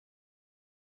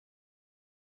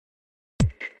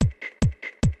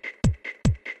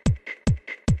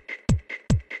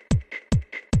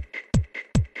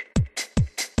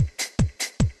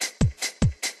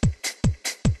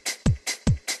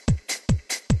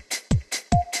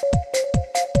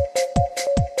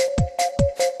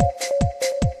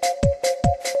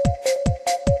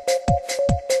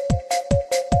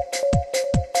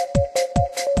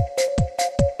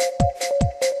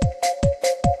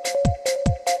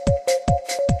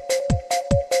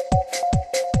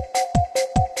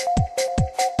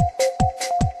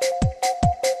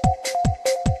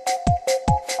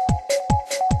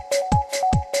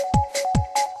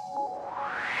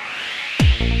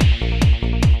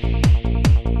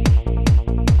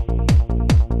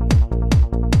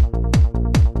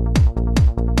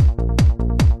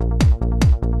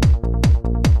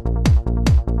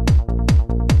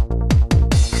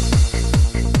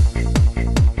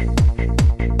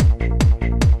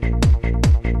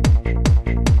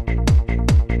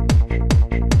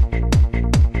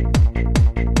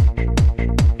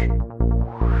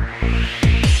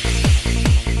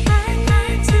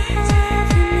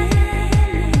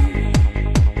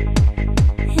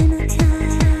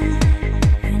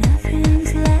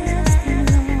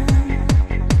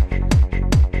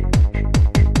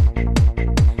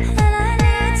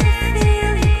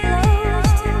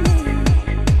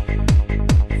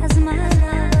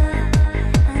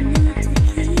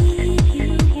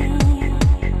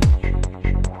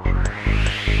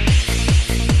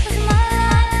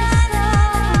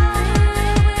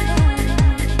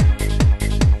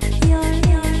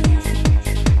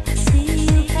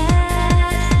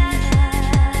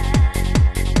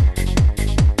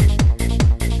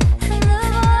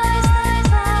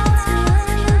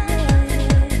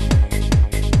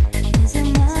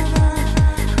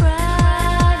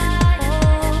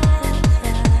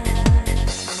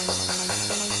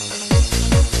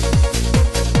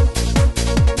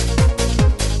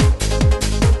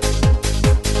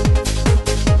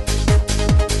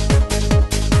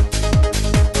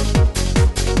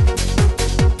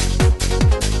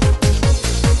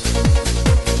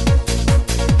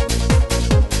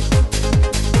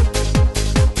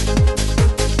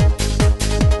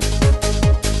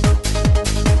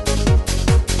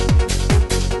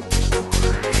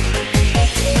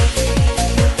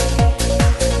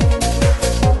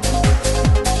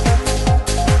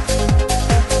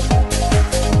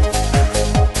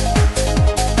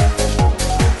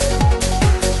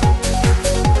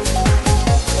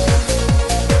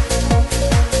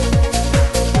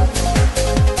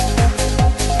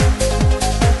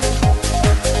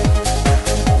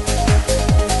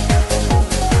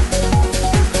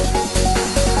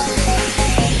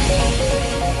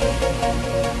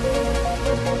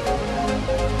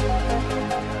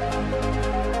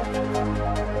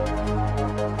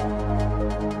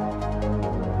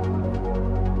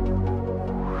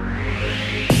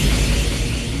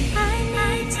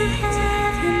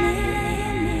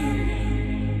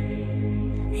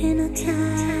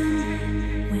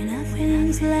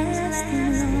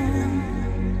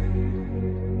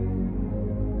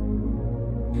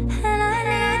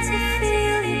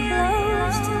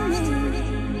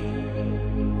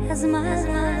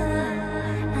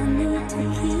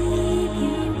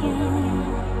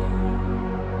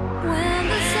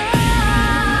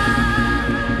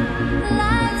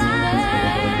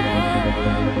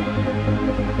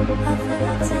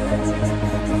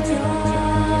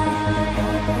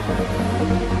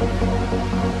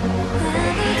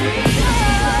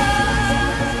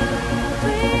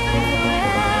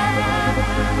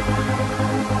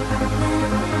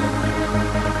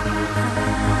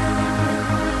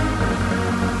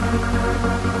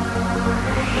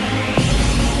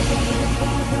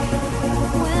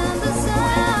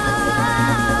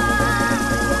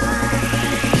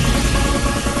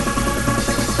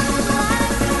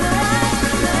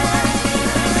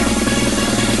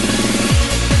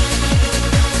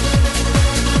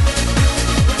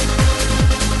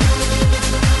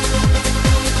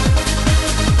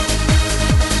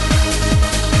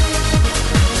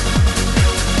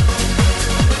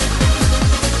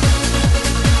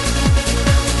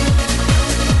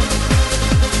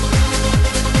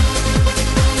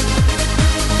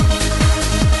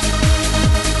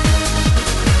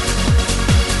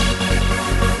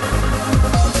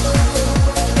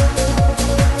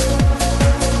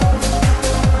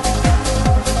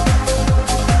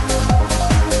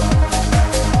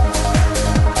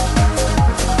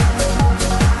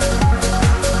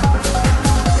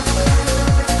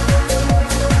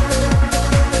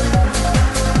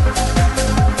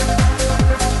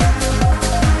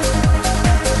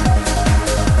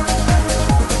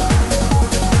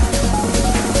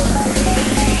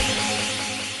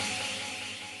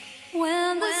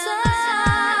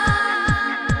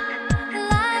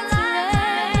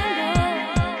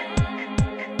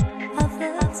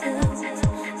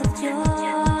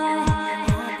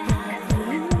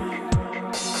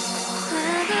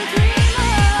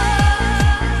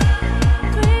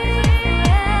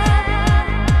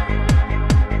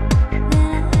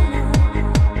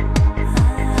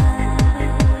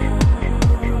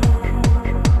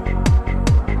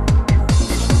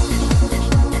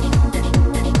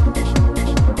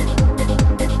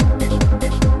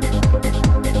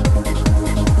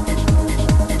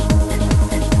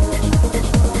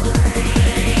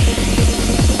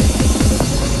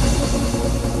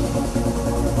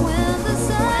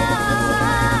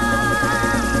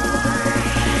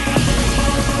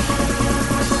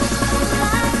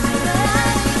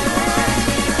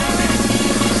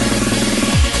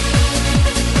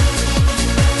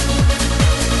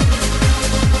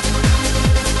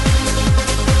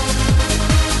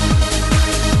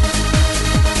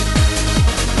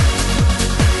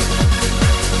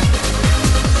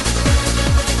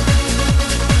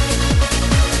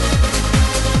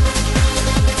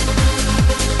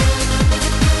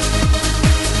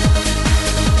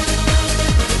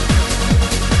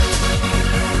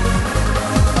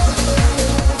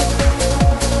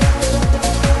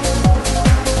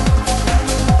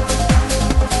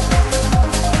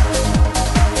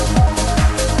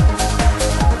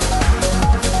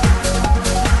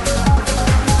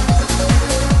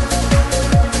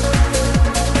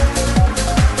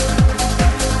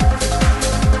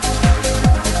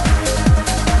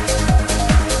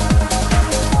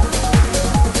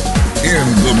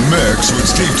Mix with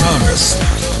Steve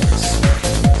Thomas.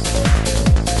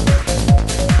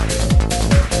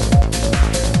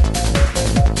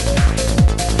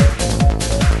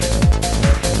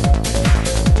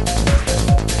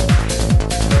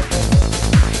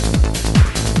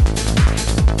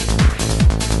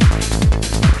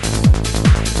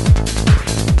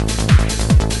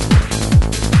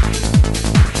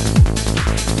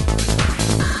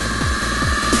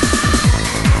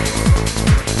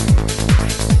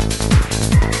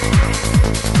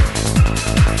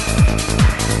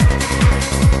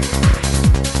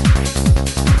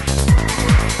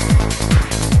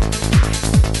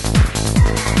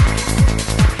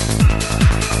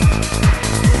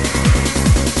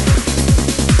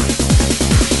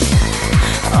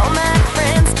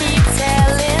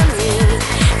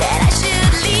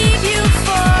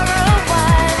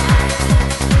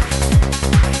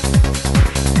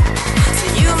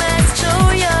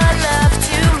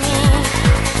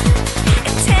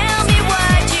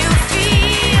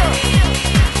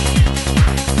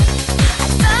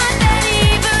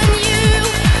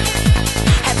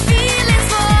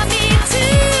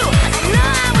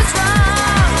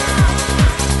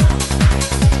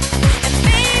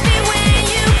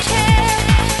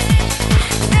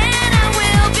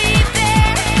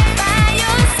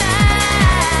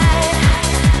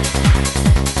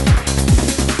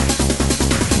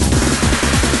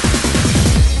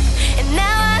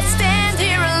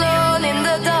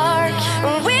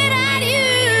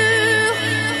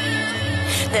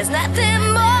 There's nothing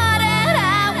more that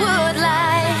I would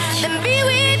like than be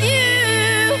with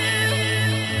you.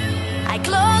 I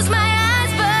close my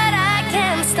eyes, but I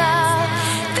can't stop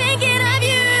thinking of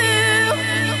you.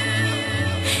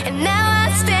 And now I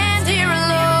stand here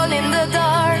alone in the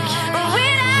dark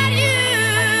without you.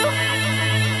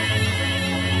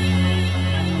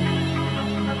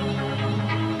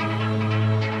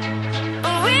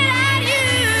 Without you.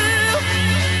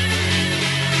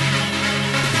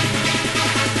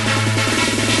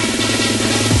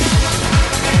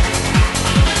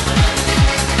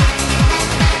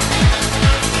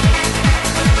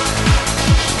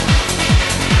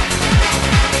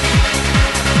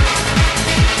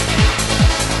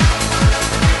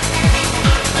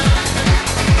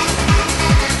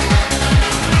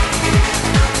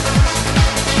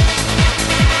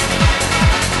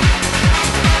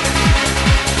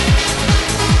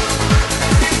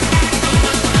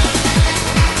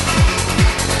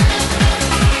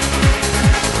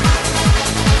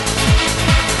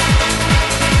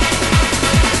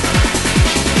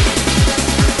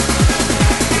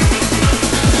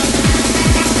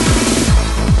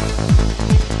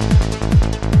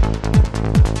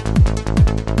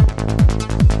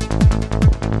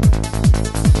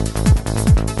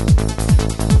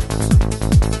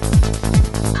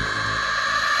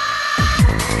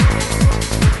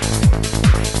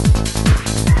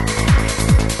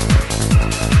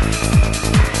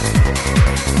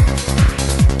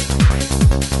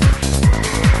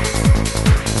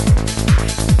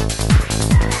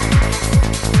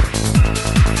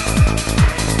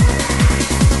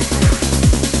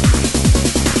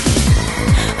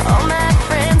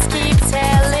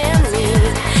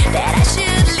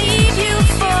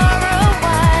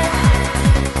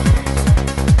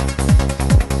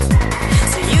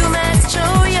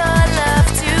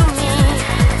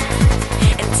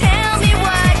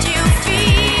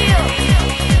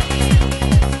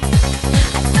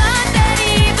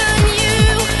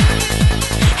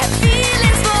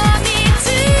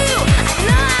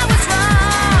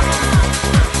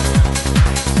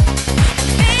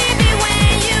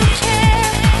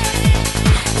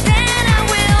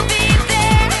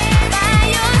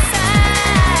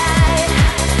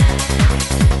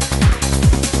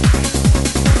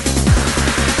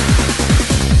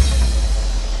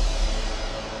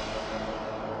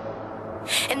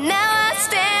 And now I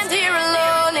stand here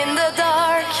alone in the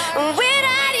dark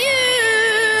without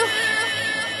you.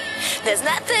 There's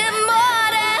nothing more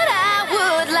that I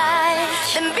would like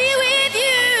than be with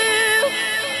you.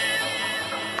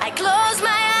 I close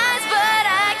my eyes, but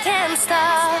I can't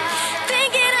stop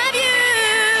thinking of you.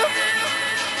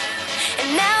 And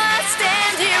now I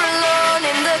stand here alone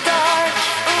in the dark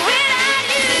without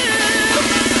you.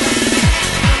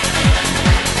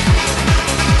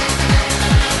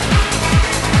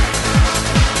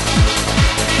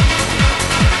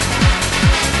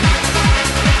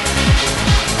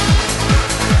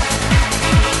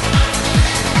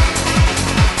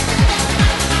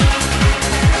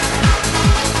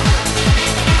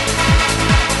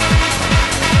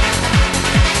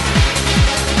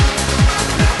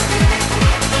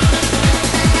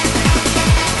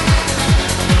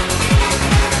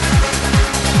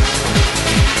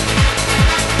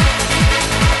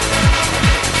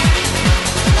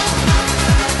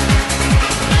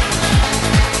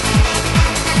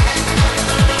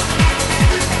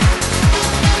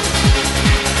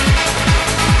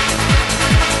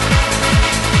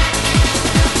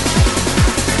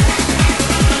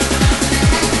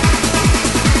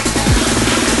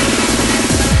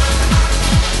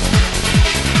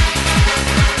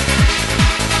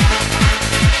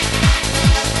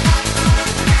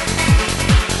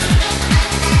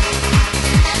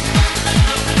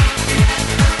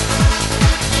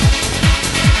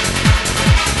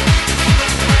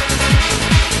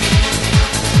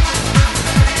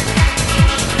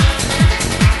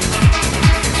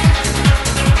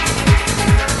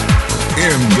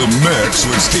 In the mix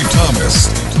with Steve Thomas.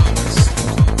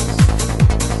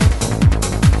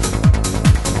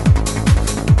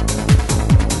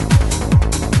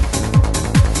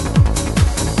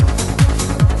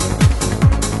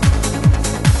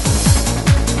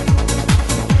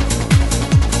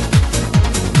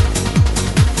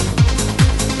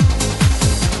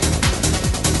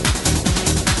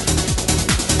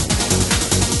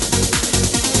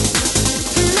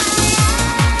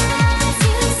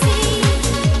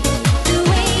 The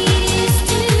way it used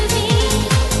to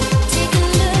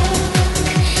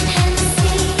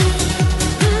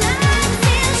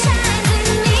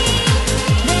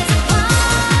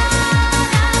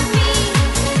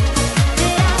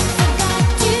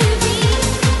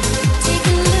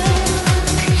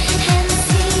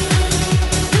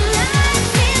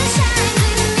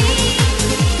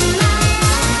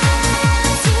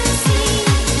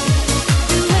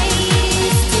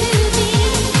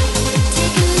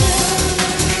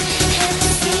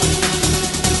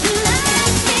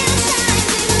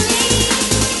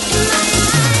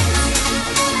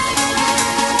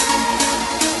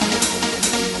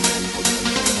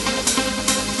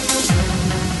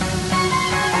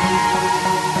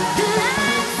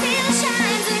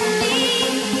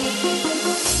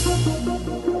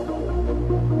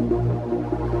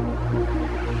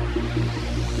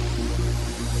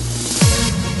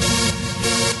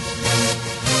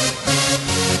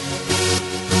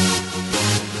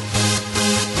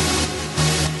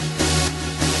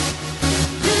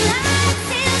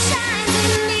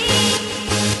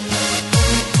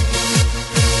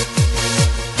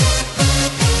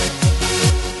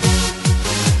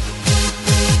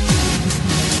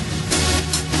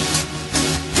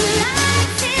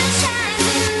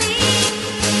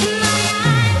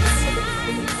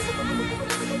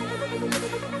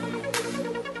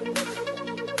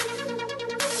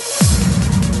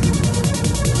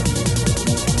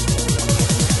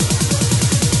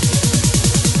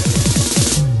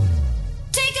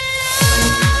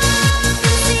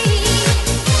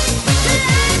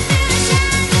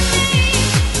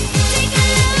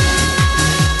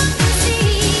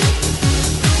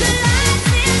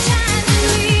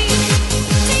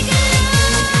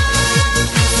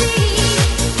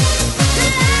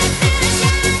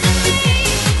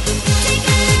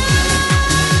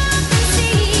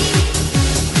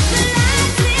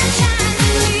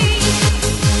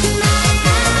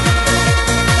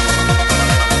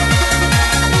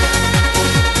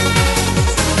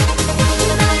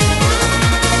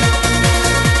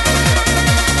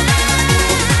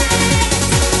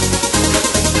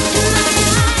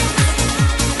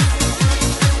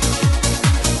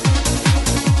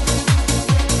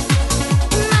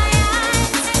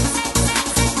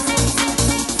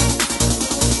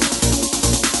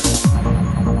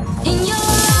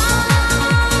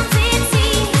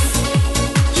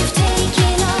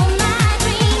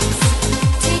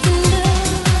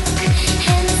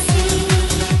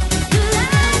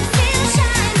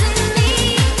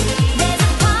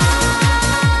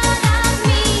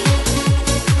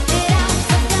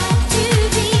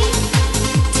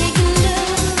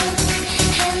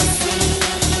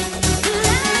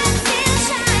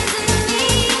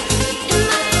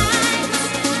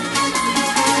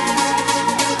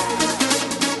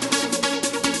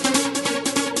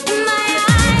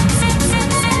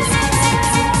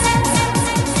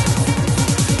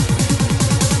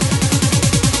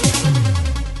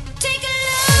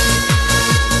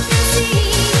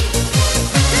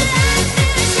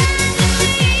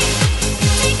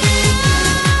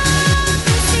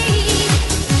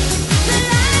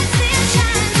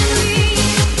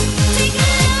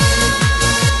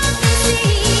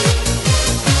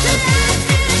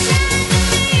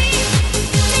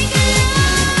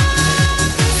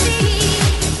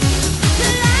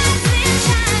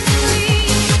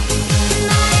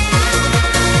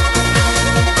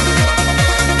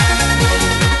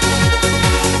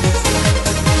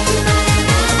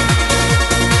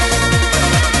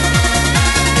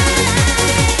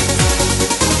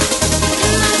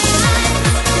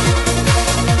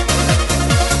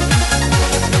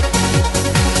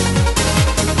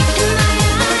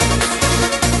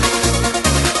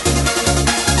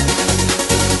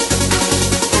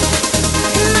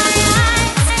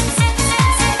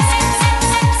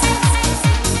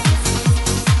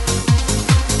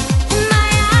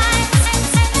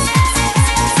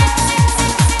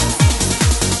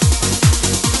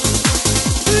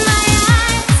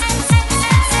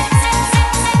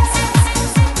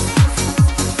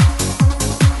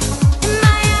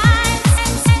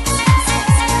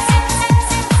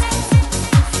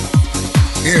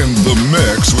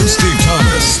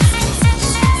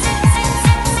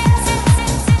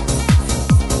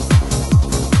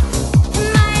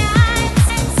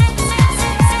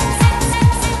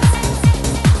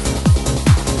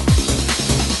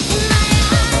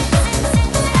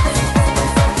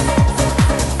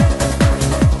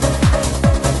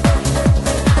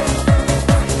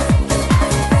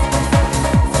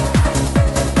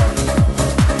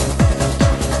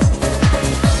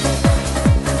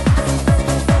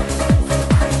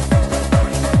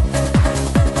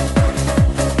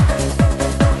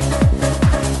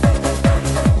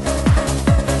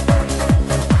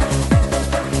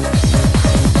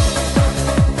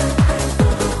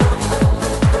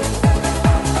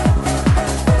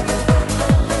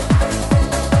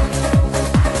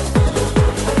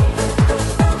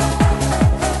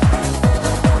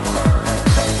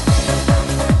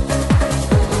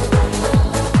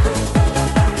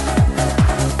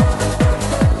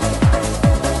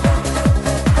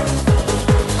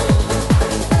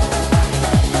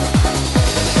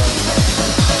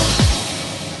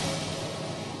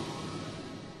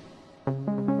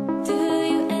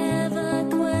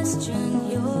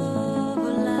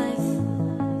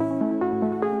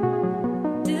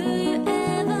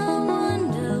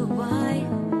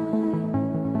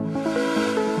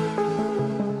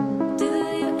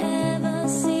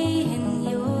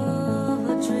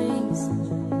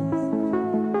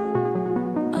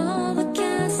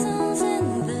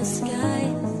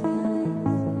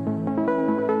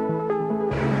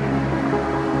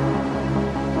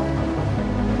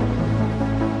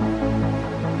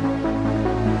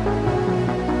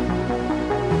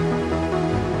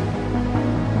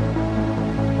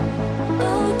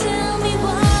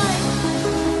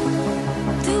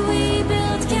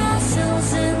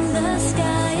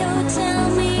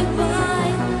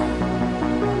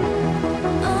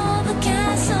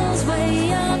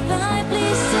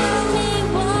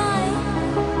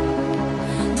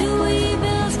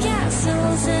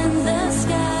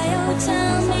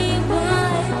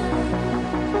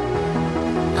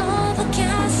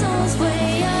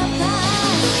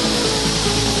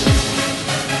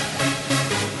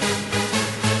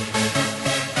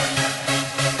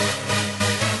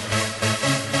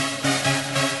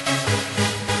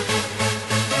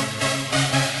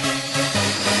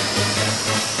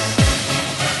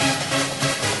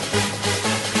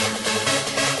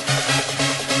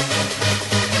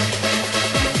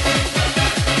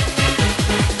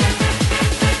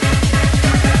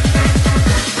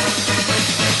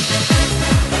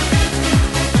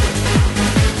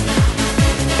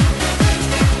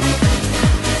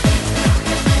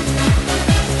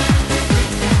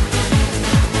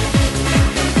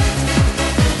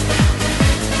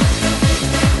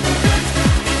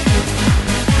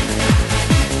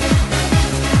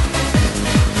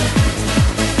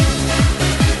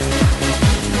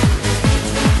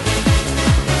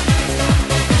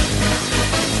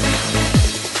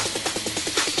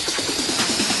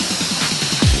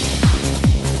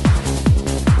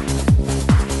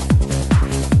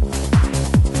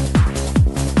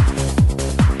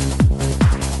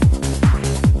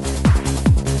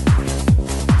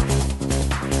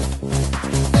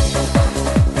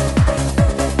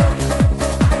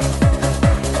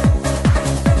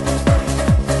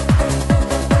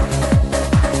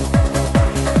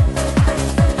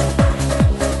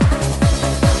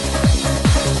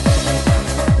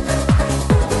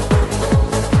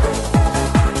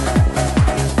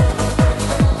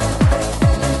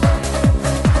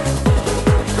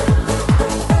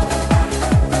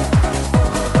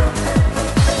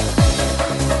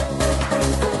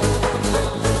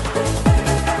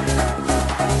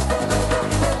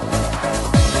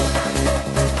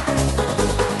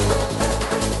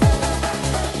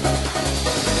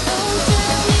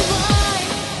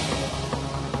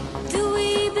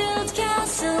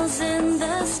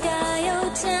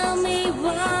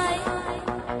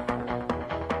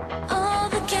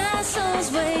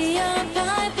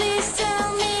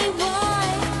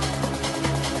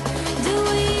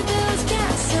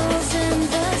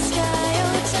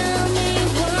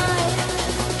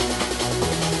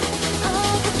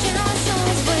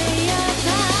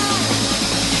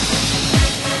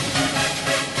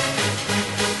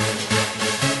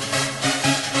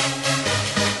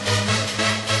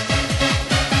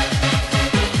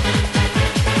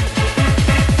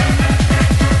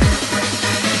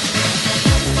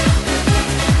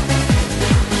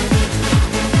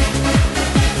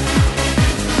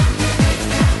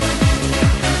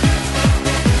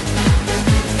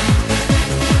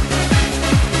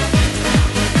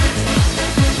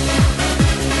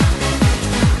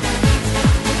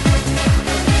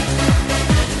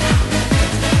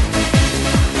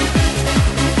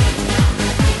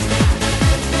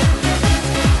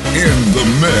the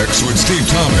mix with Steve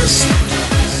Thomas.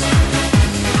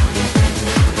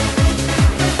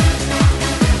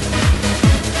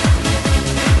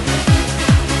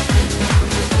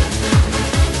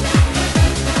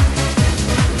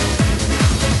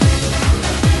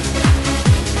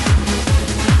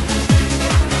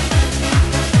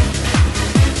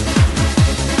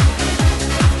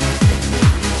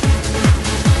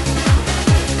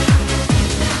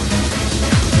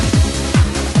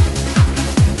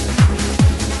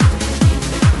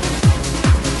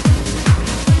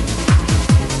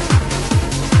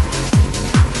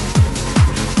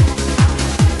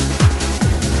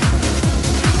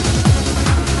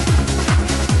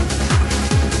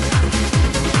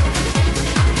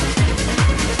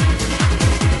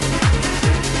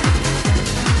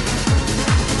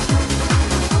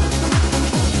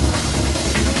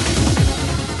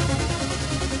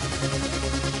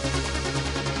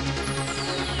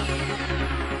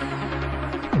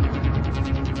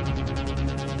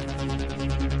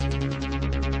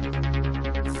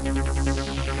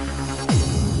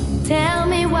 Tell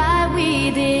me why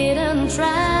we didn't try.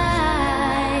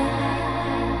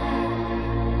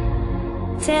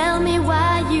 Tell me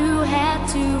why you had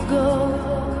to go.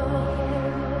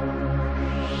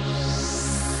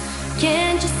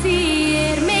 Can't you see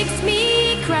it makes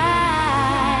me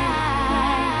cry?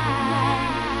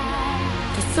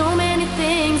 There's so many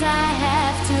things I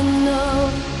have to know,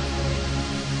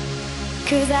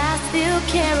 'cause I still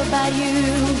care about you,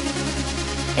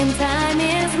 and time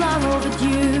is long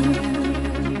overdue.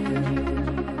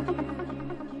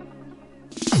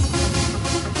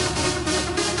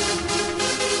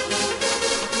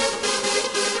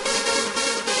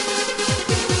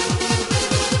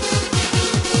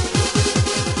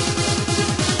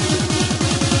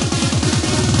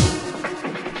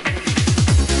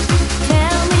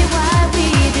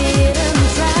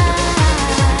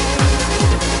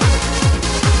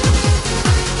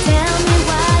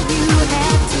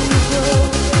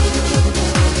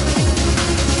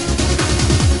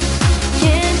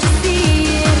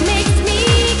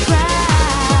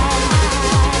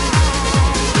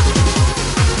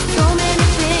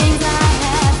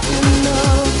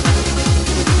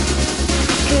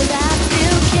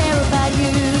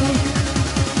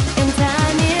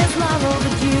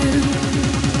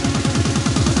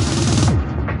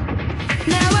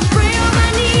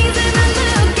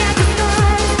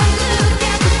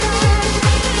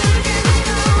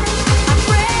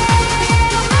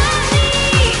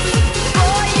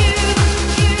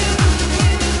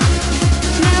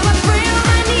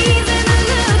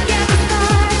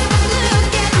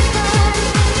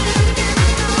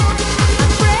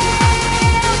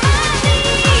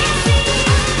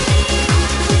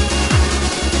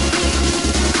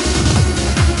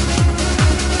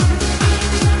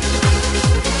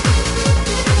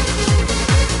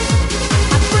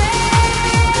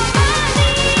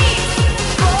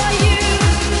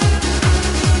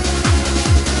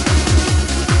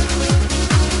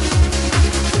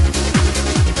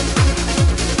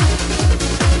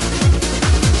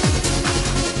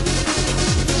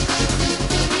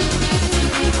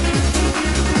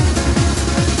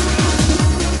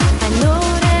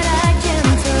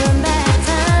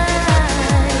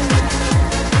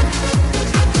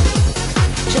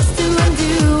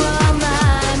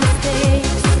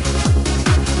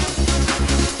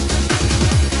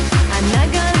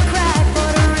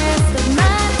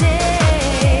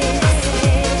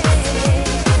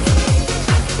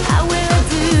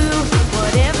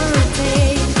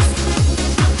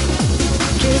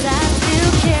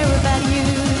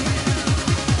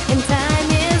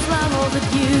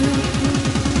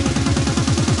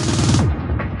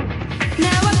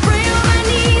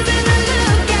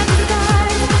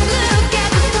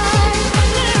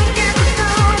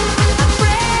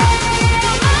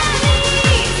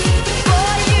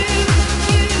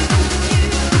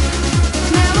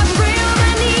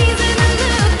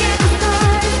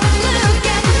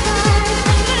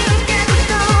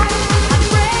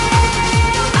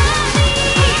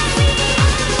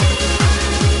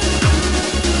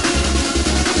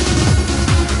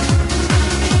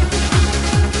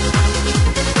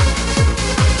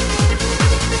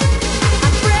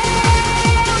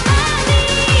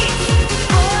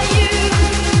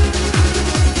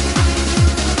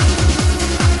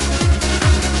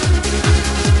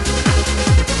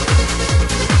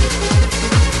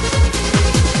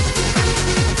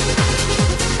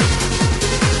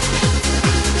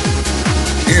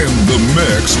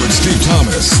 Mix with Steve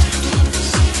Thomas.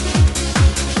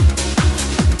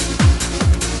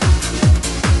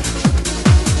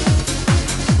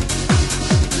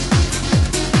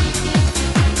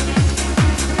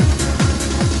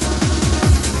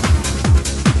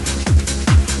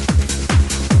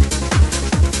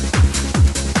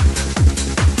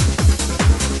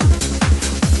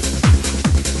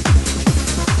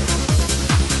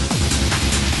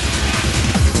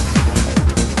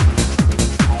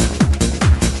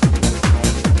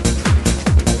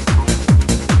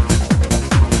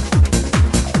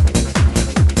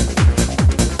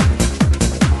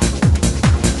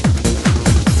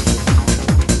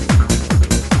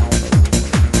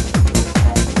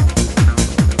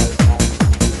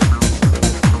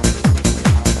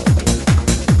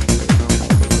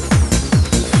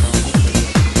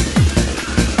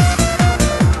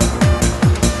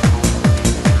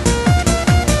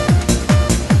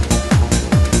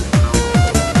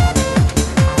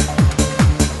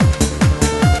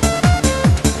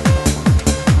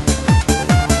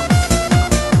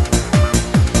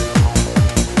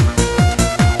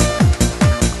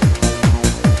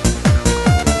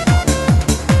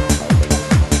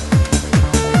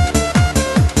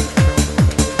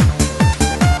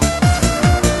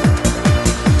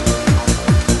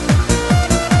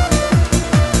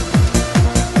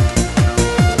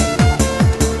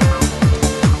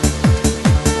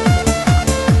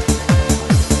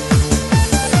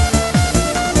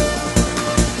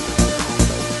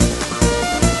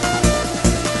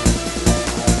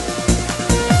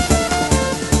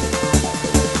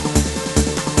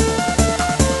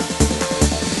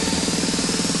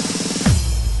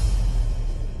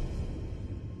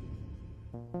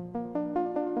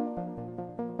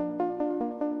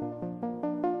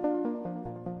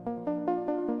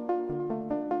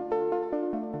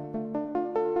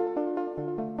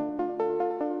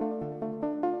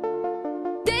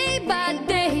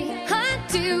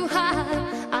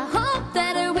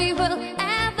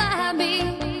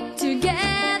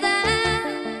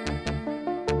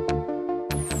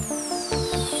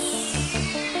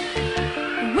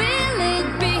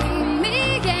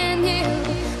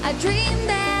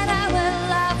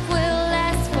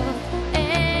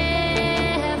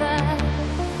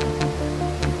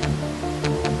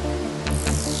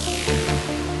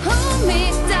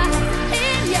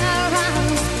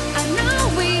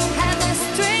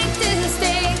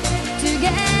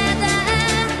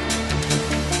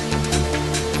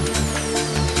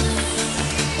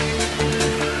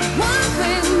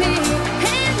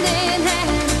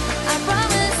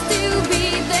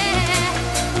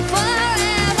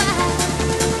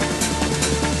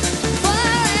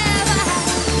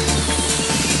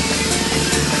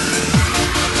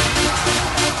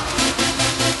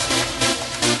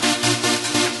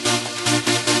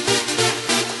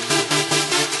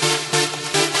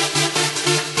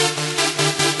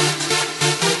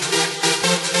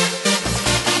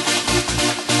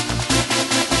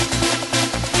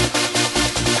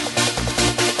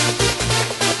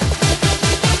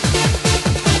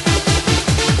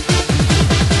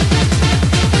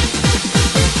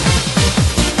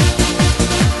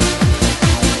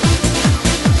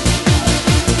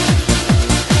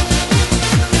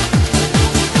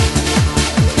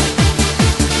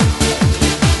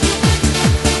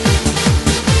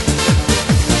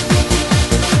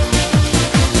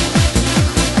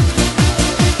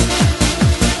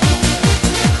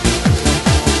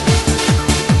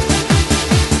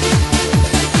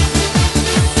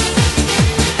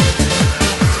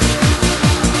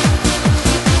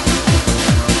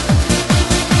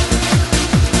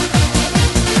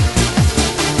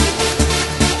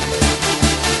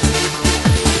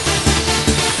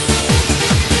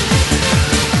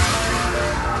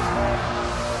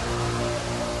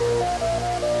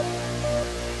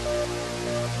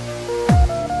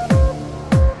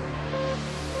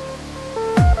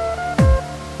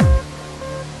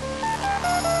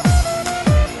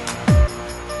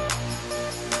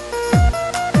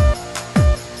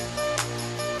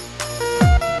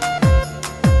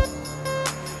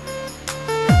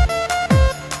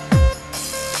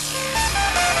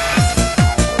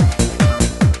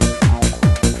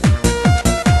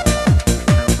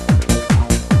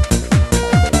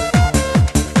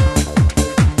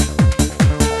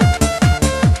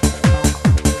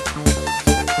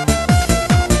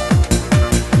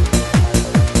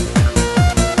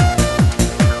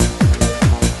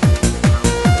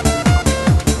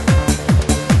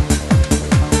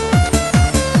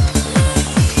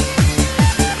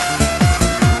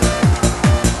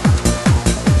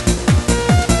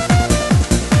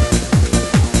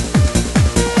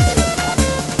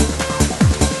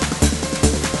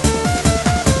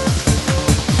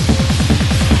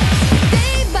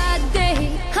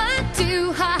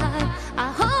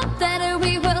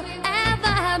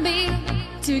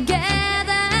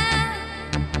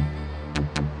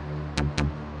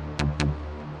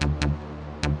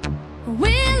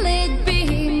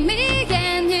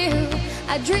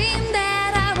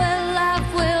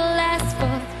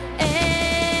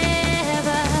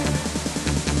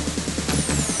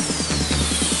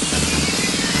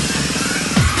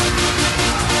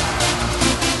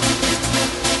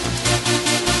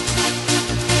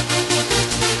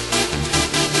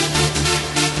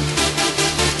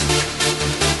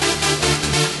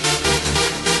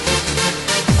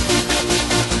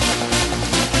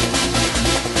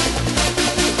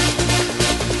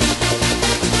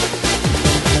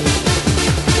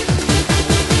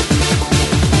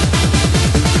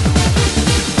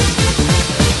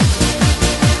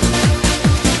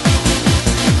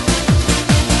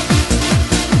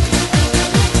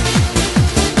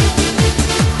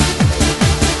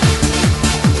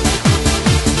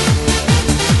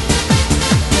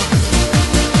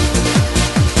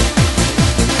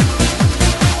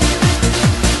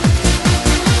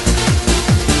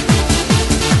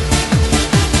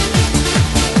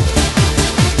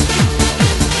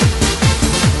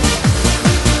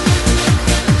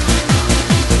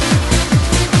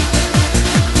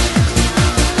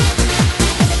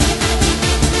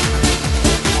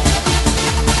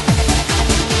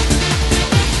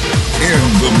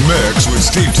 mix with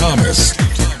Steve Thomas.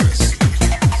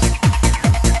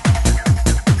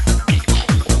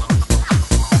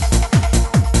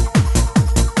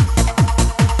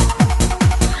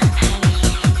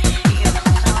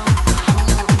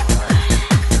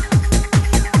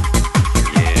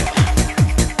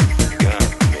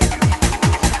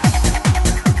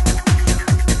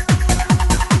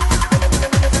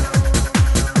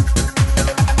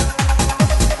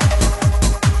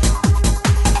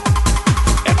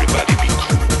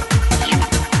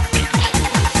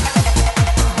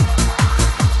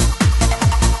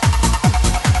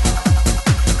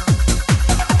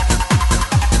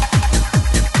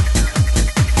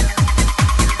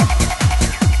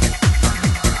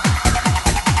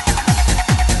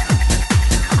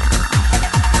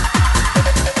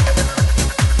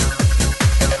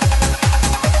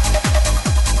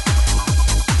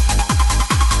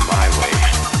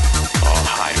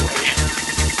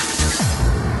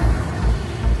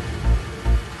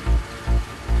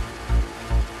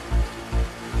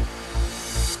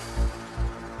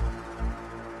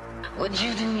 Would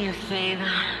you do me a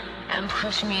favor and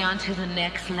push me on to the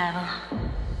next level?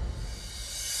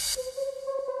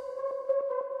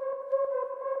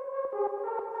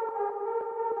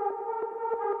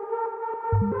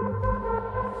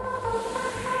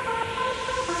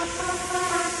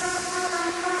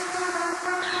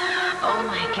 Oh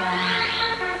my God.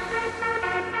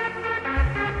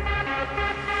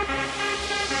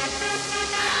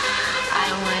 I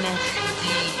want it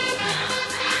deep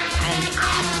and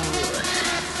cool.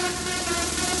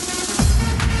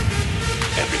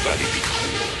 Everybody be cool.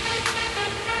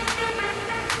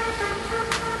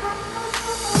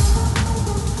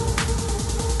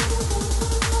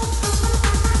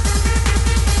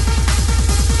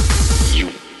 You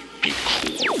be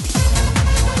cool.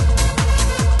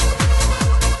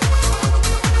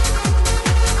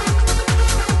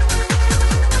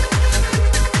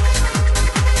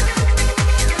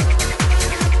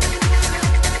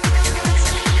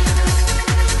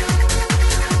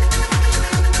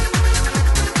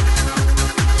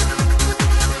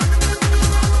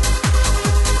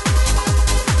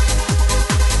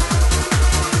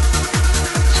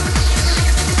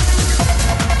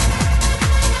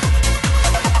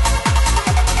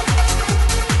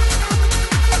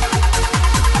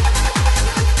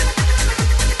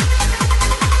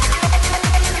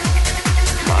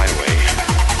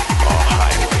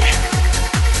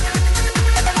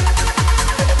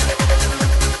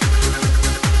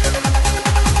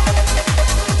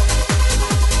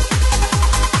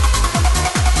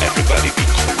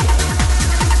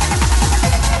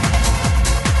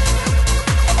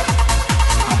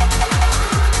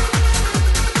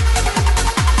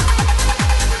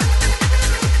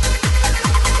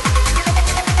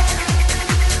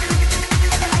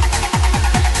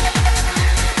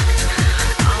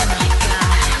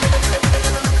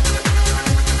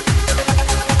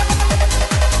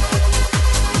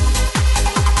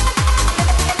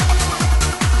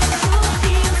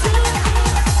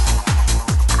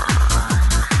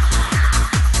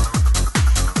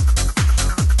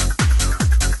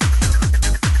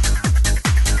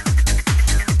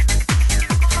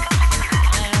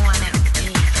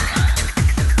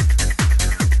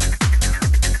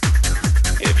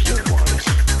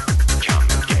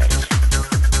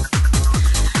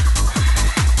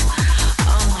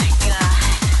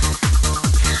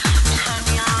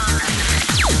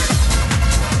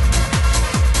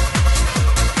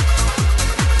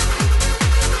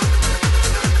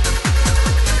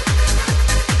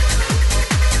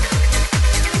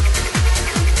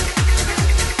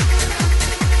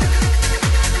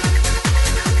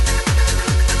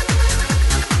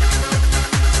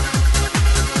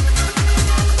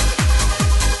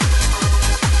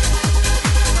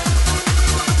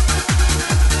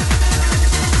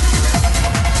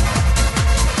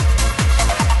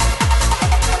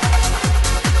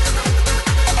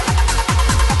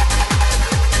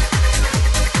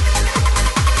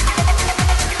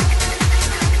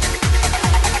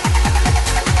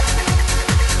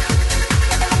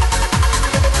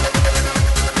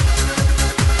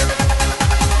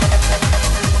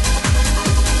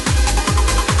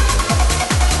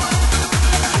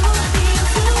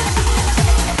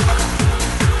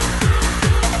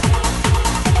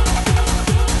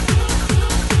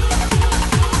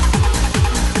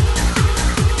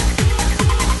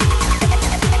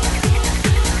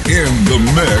 In the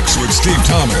mix with Steve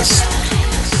Thomas.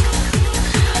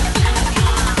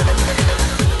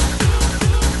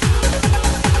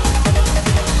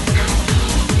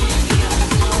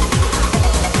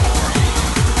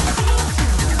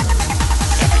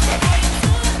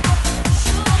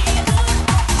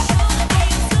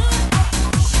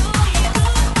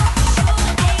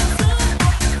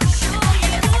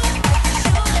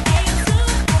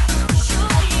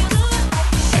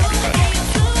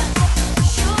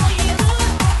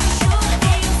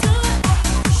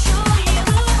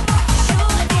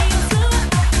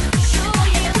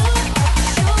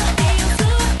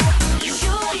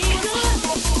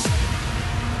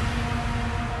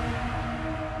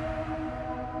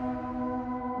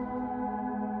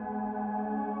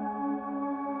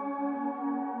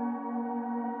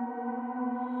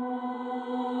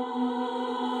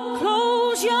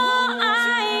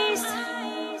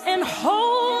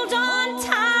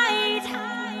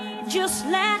 Just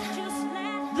let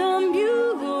the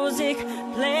music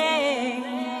play.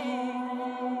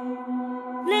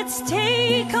 Let's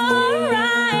take a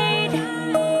ride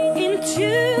into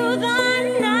the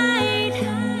night,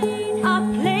 a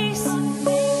place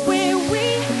where we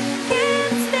can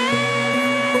stay.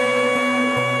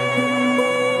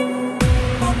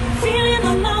 Feeling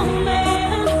the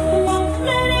moment, won't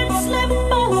let it slip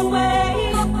away.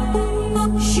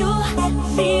 Sure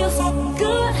feels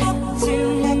good to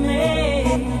me.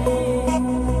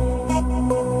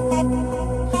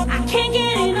 I can't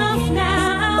get enough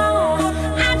now.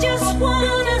 I just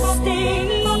wanna stay.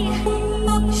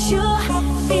 Sure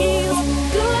feels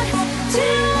good to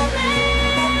me.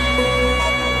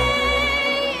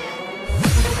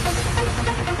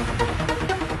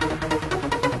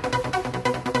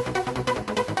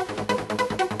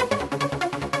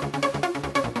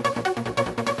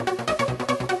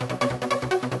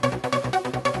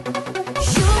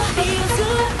 Sure feels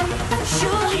good.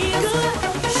 Sure feels good.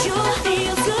 Sure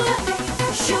feels good.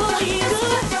 Sure feels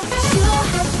good. Sure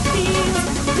feels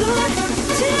good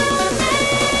to me.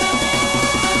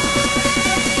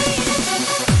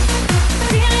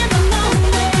 Feeling the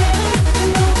moment,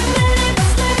 won't let it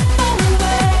slip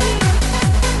away.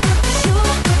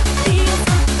 Sure feels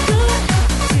good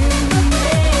to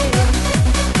me.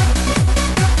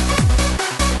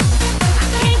 I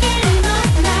can't get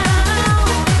enough now.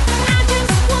 I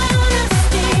just wanna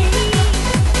stay.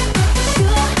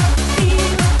 Sure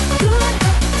feels good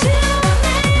to me.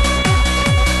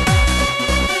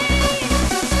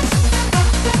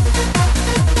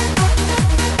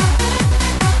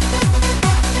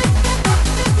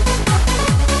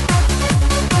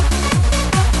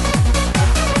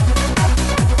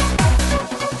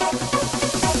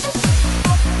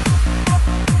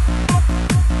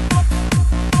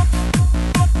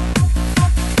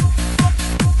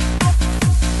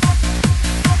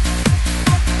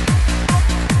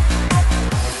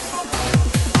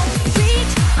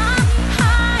 Reach up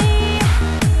high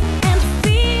and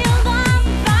feel the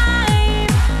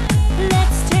vibe.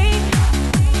 Let's take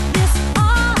this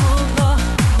all the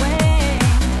way.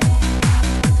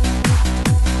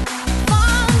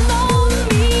 Follow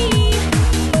me.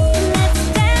 Let's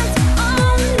dance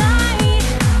all night.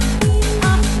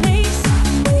 A place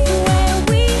where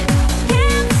we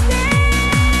can stay.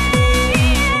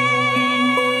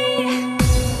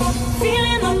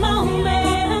 Feeling the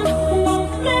moment,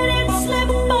 won't let it slip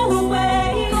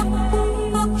away.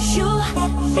 Sure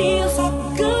feels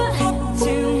good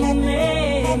to me.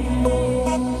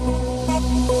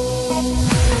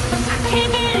 I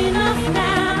can't get enough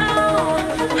now.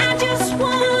 I just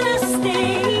wanna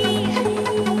stay.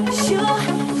 Sure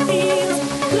feels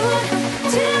good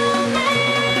to me.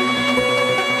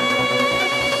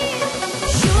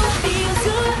 Sure feels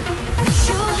good.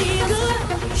 Sure feels good.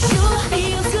 Sure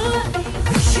feels good.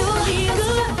 Sure feels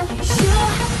good.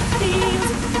 Sure feels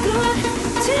good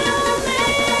to me.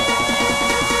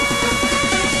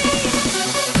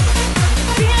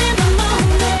 Feeling the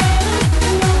moment,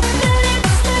 won't let it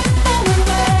slip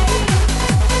away.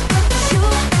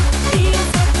 Sure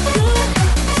feels good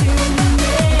to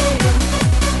me.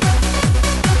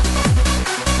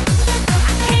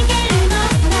 I can't get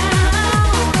enough now.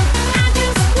 I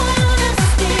just wanna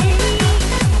stay.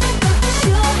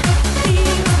 Sure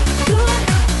feels good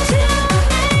to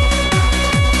me.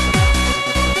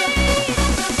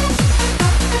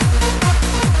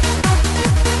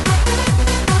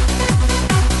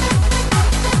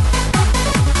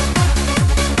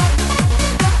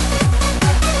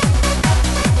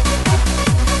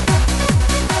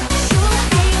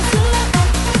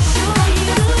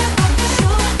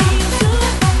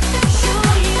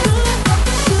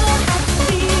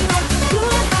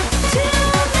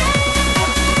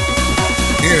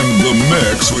 In the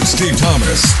mix with Steve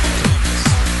Thomas.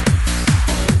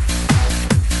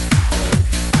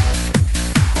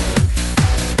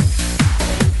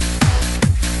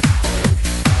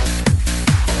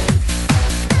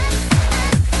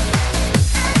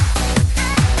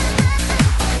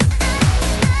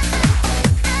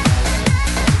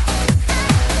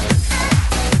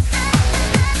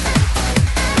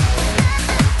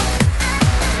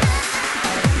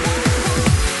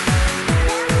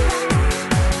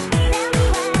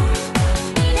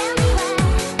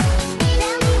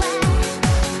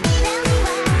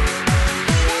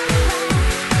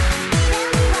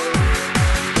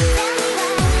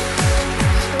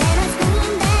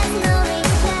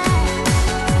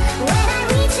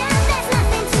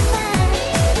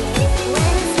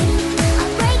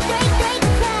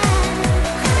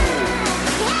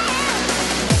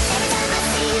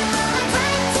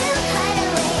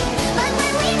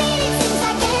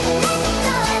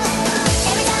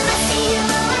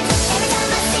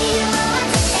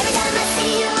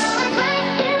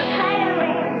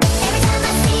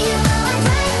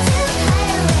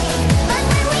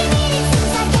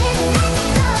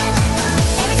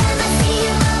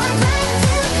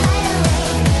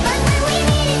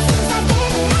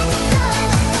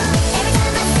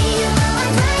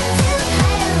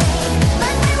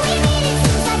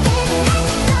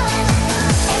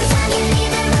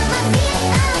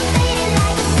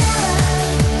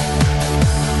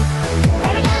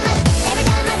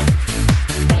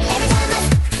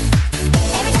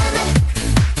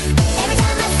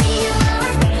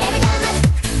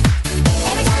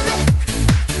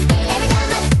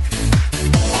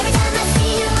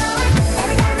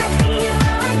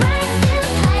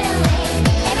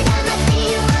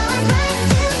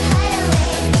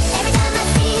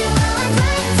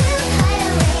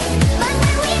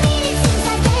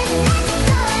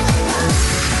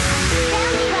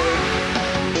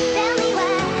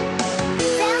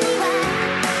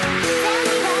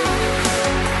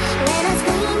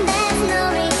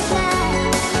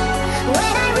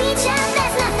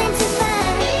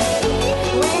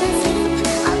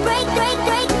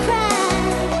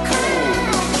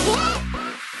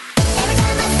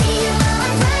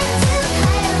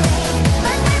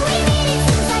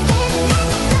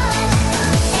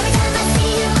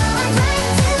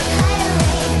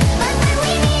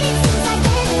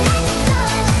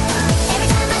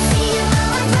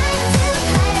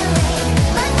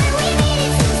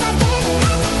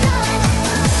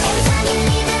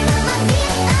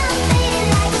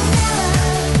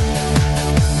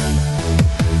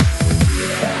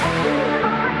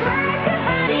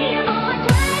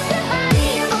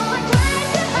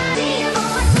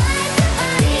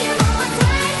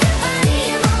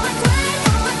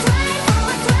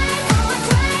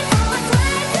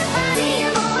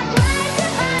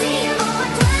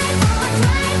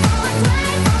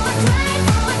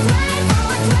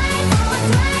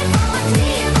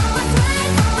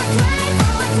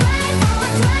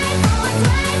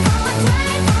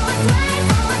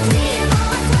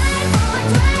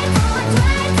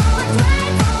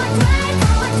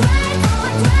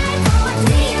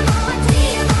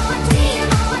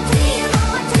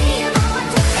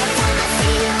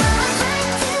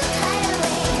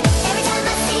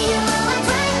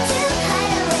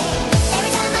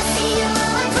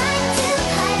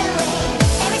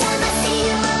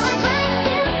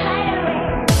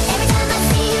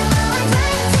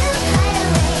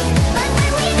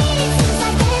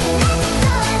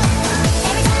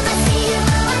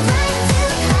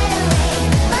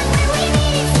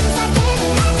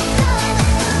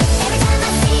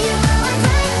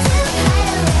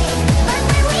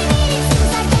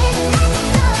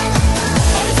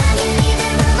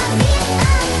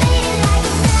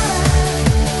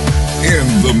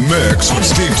 mix with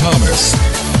Steve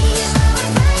Thomas.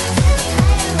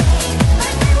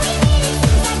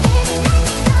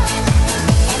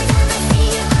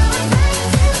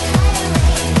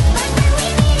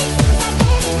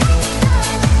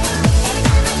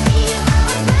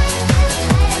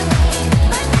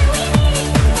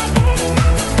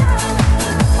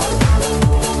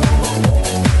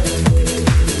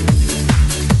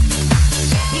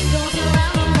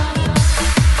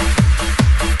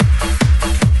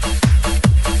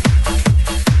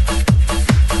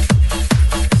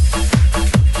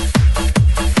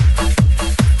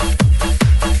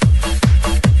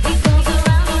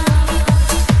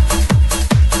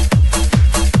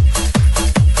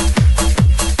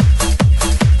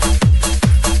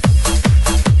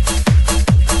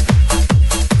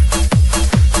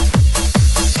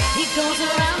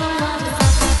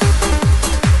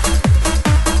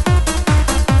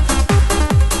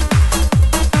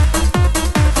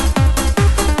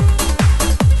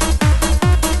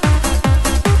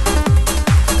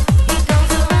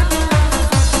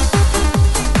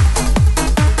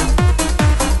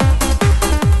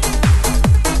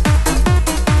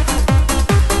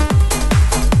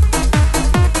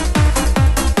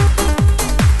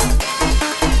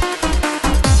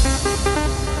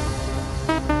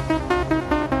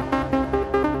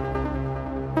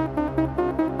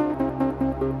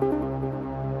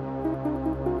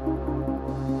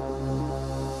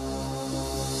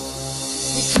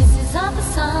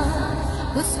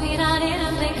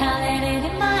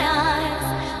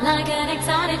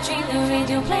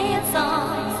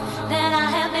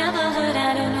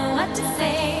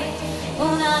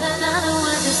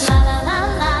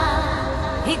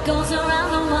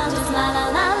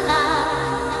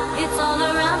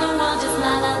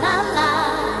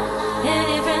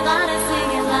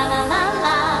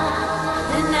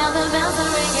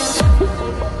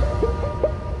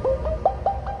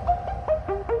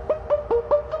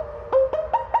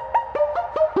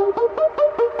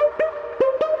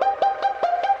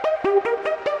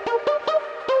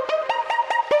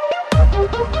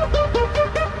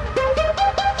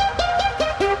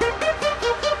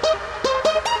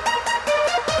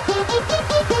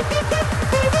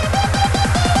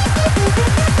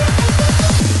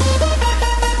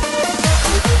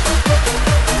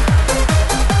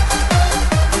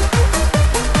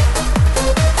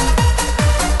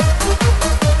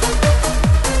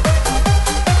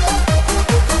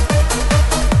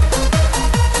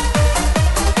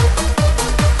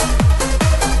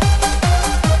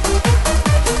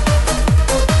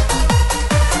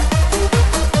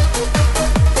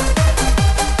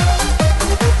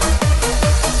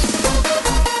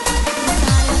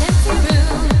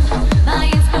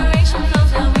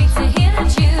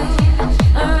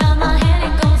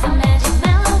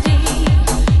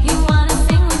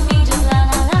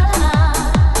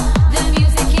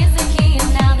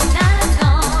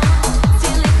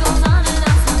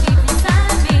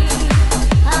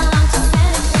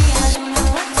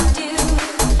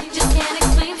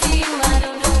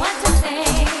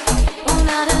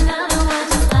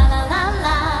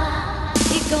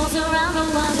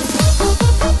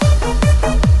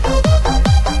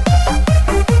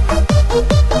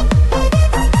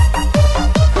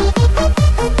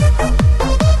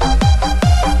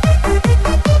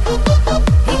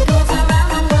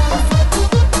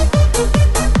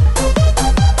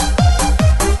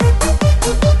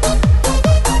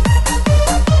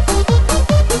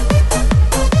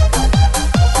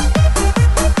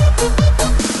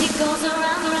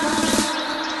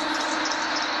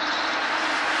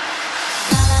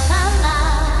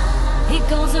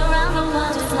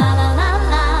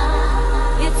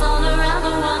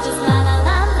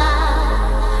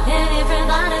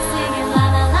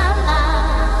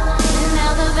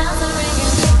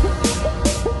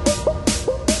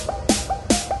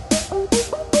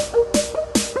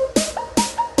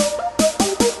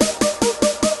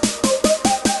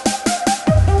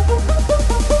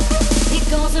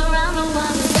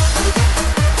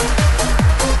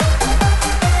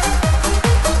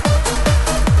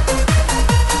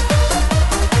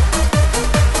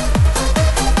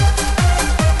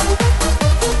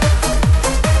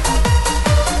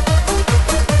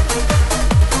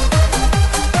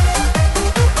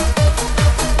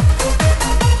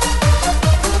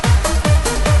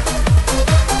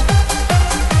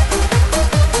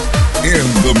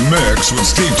 Mix with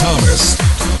Steve Thomas.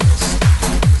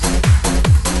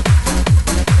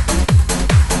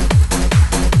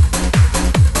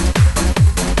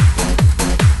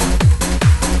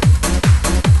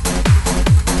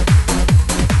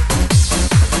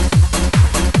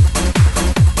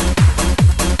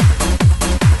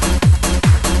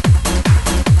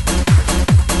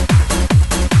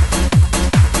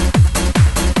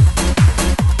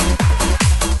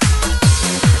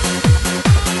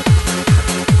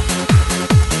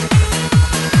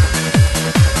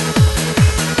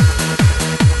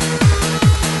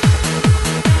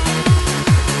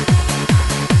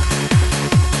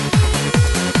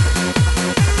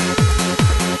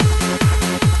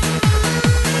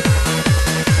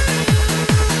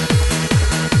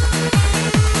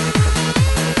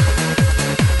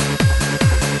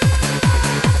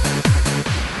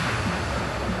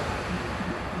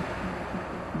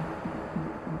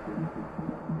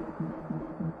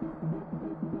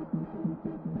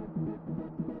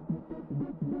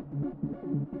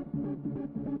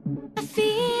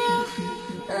 feel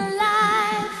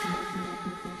alive.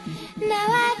 Now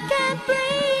I can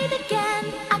breathe again.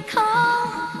 I call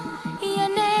your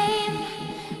name,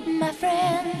 my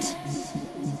friend.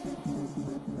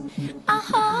 I'll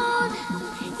hold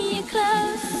you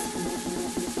close.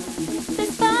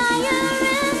 There's fire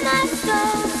in my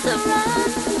soul, so run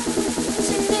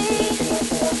to me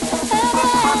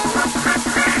again.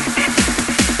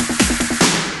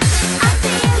 I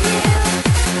feel you,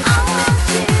 I want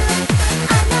you.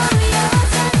 I know your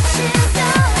touch is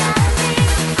all I need.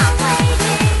 I'm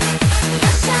waiting,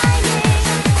 you're shining.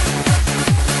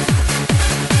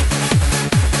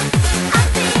 I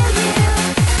feel you,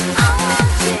 I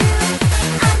want you.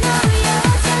 I know your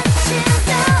touch is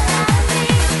all I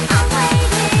need. I'm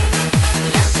waiting,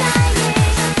 you're shining.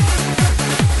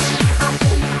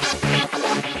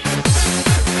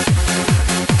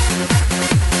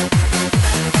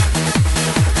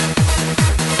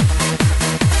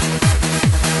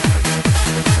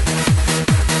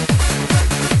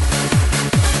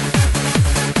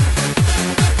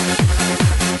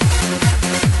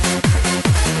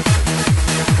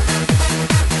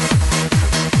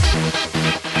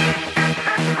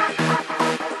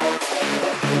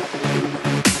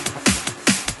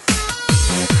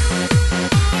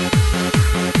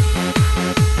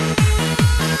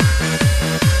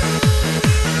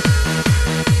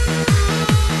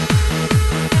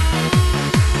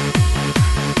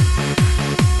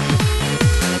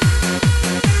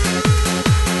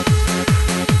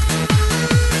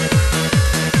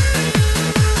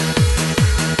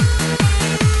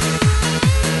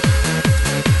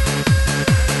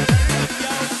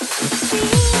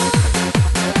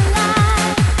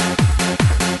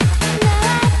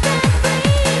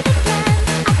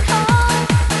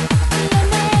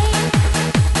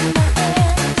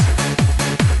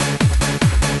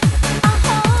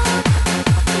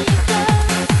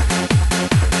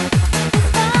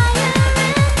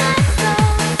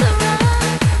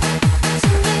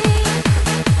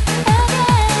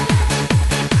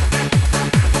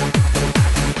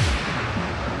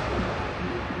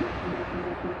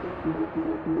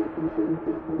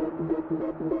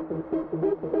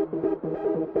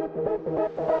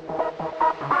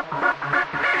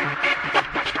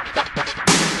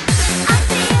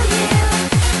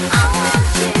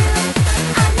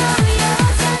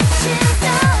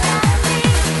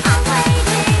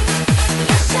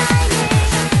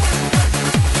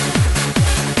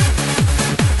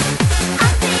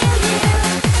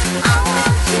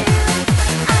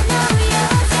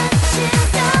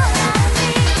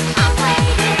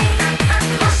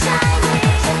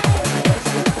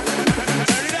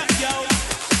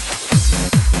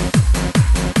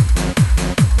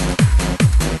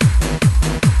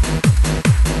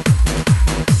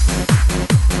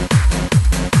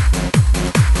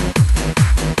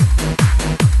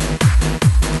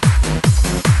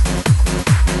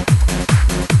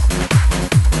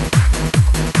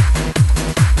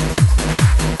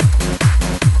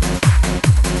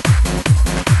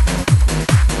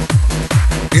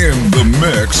 In the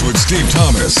mix with Steve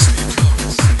Thomas.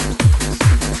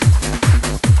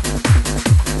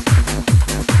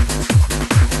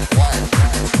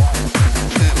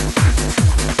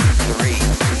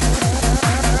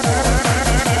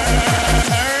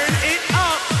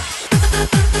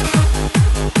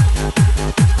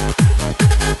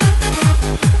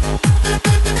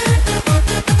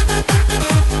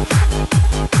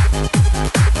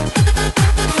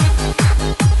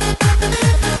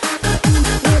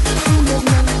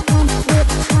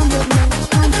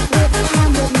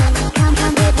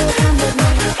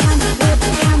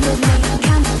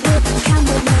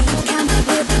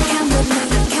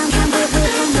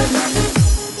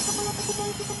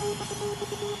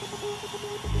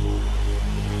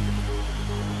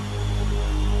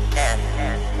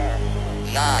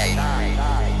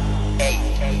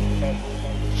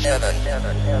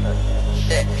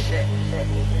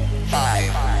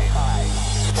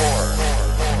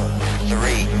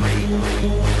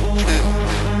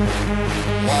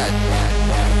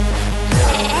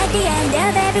 At the end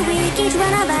of every week, each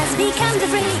one of us becomes a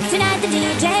freak. Tonight the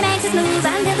DJ makes us move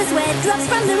until the sweat drops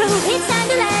from the roof. It's time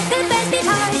to let the bass beat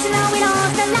hard, to know it all,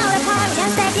 the louder part.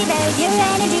 Just activate your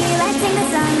energy, let's sing the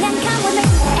song and come with me.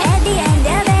 At the end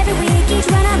of every week, each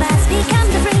one of us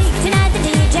becomes a freak. Tonight the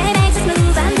DJ makes us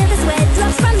move until the sweat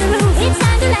drops from the roof. It's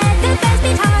time to let the bass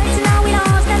beat hard, to know it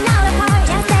all, the louder part.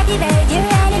 Just activate your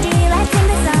energy, let's sing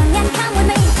the song and come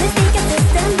with me. The speaker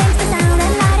system makes the sound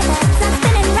and light it up, stop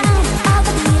spinning round. All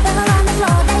the people on the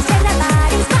floor, they shake their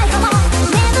bodies, right, come on.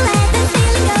 Never let the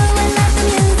feeling go and let the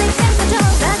music take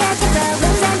control. Forget your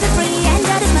problems and just free,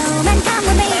 enjoy this moment.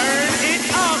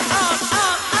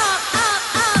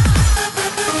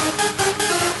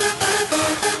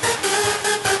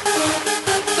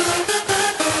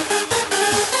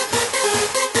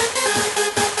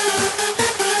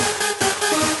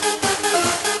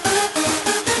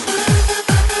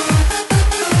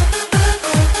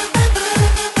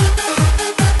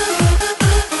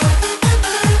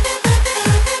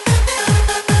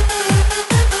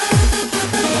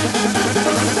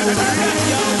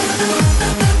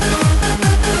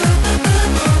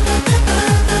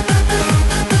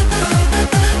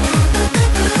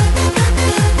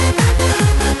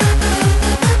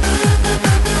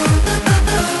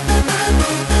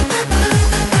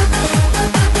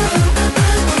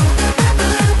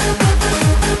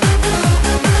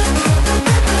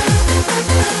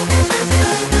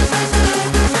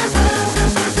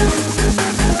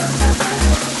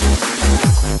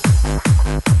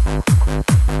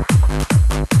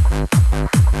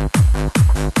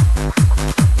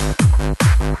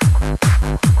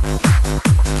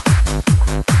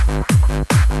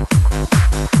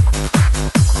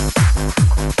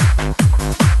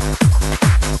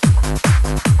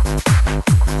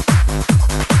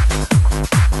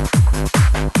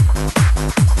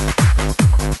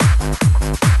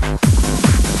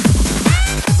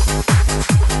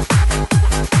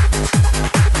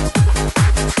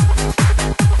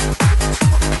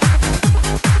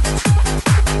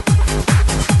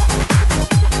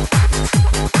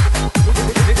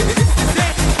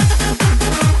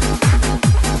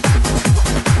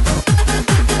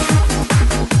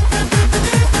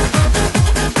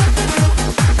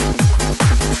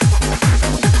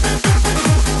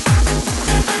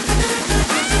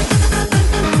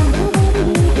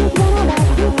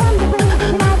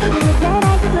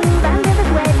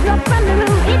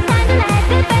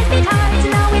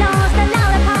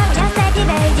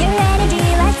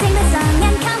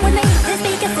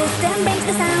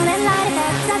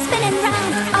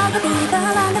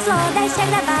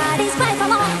 shake that body's play for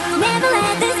more. Never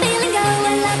let this feeling go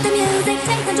and let the music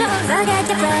take control. Forget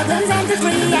your problems and be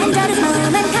free. Enjoy this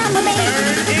moment, come with me.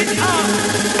 Turn it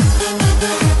up.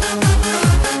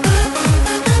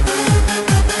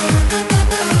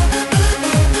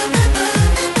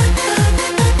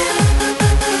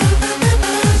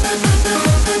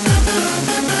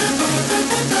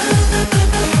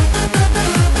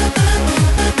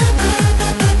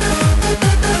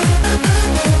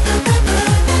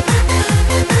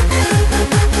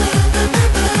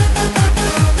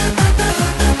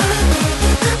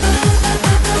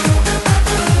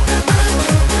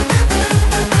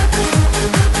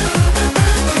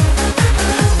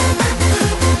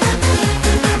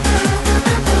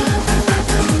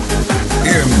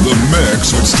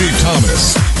 With Steve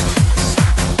Thomas.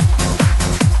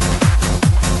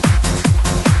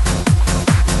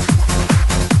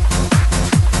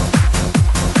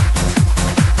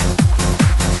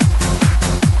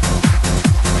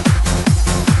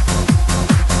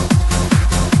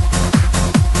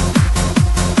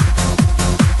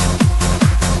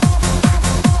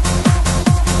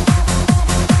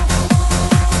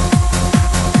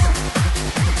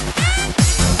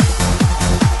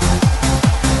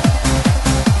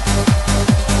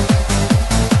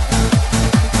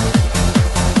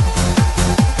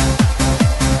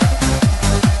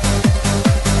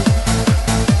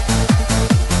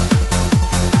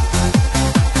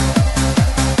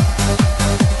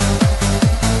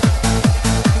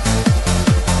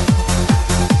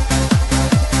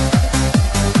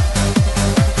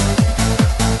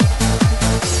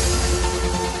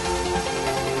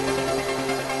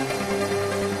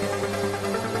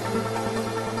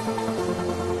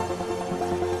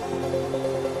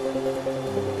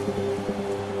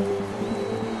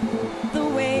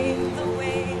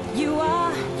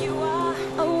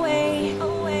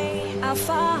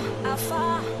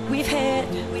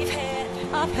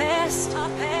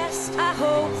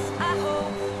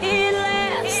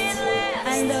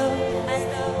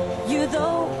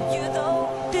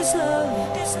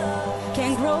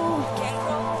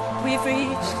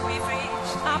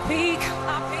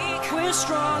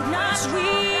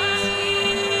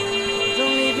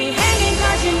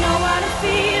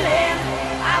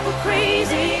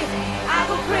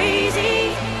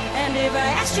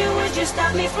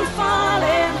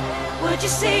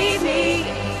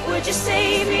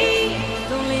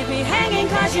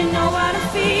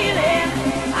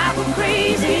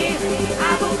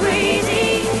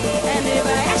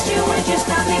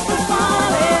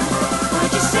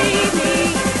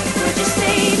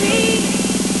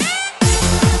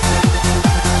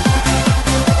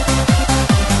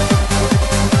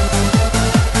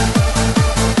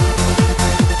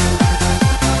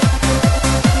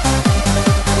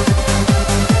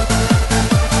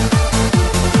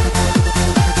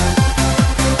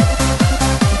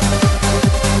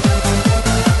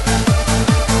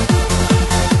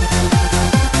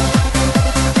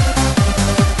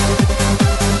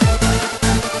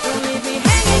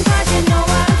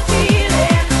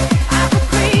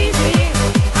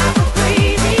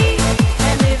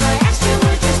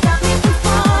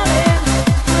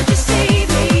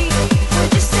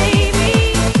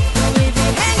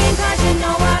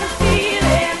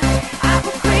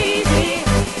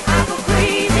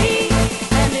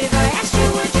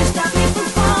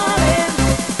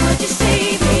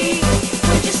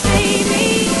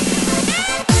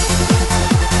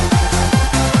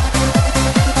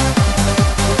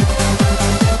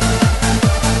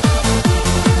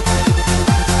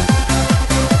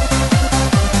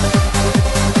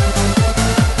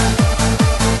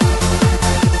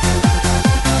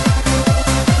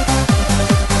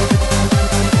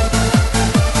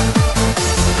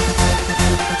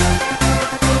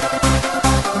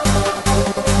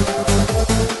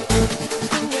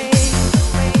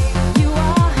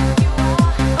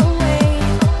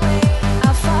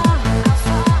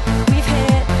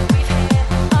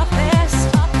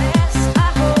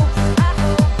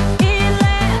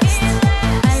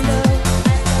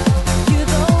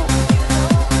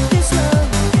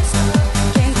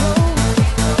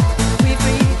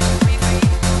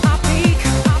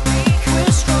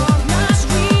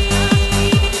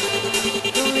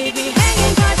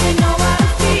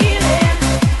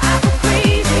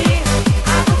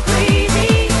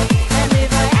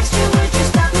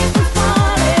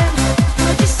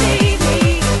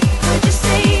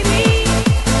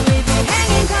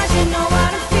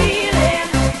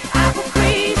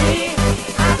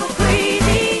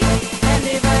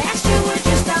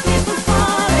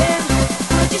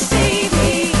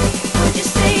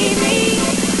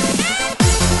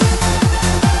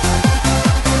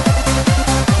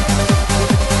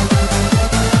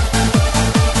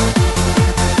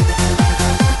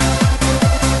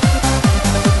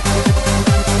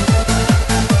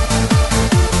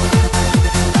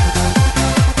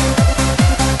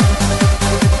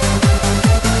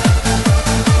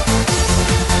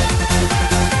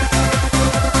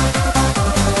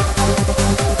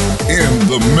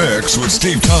 mix with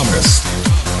Steve Thomas.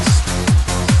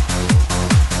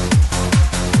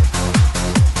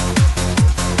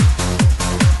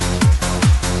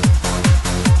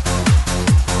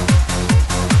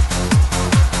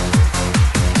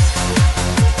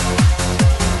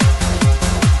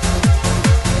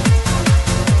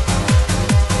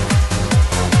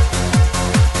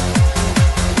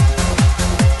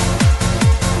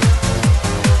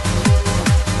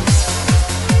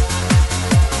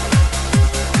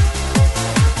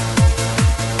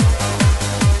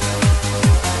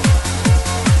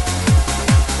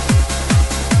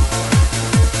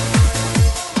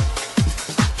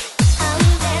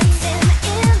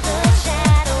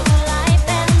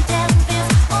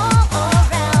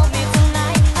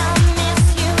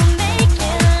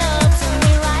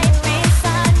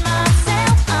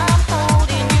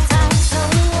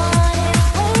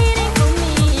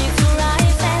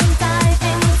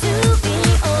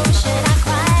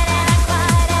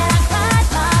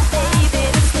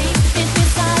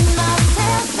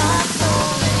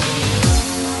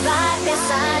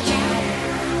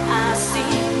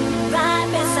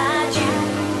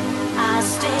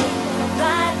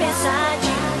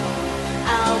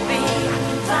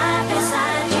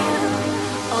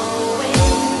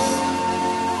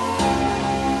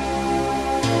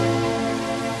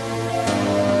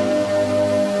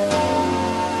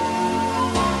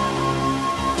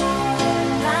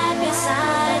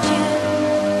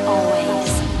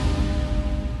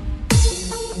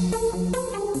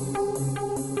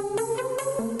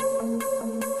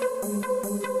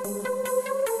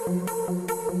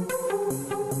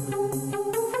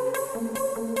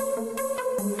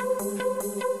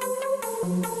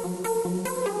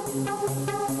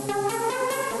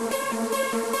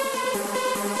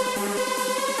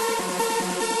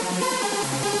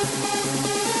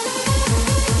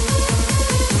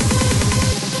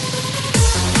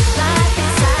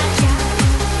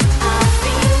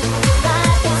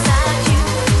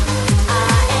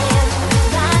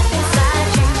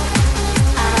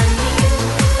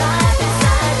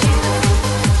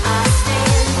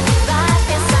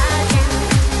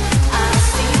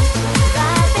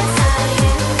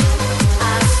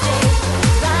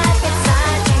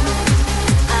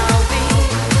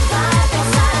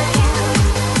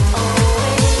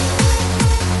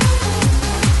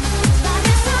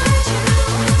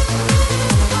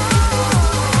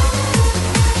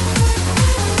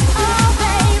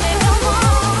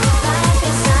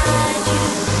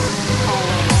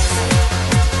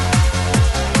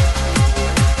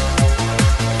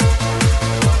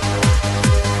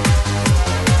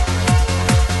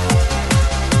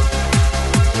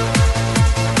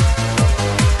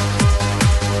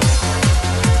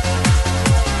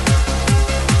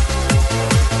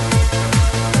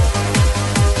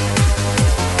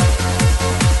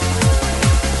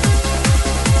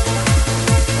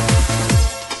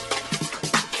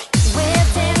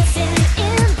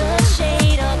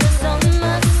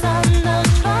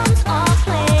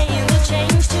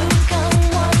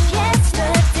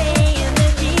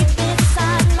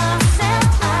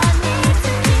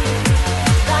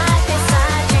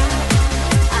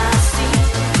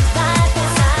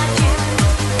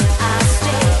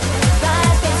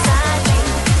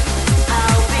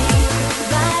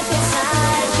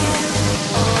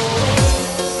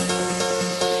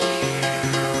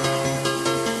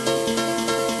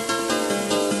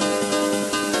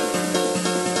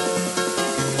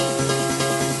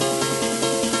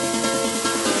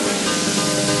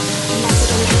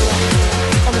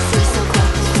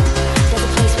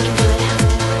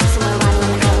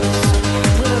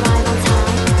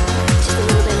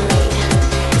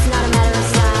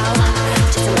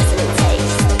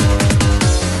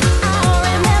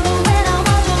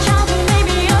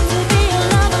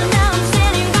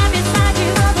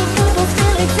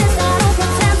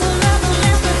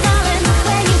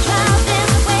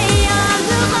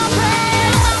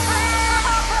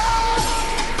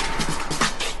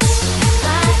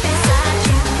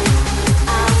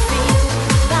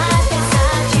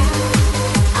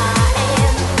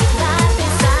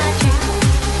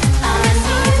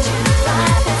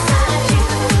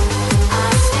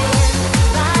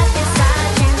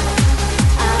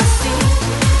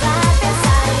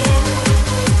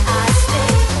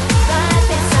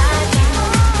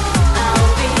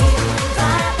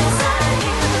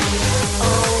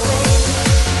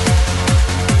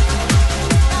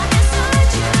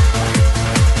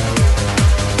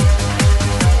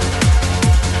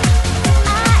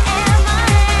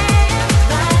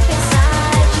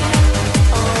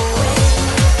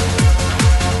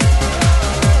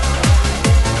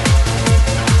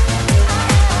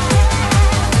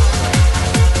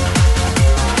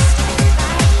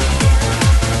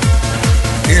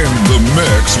 In the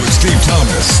mix with Steve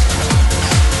Thomas.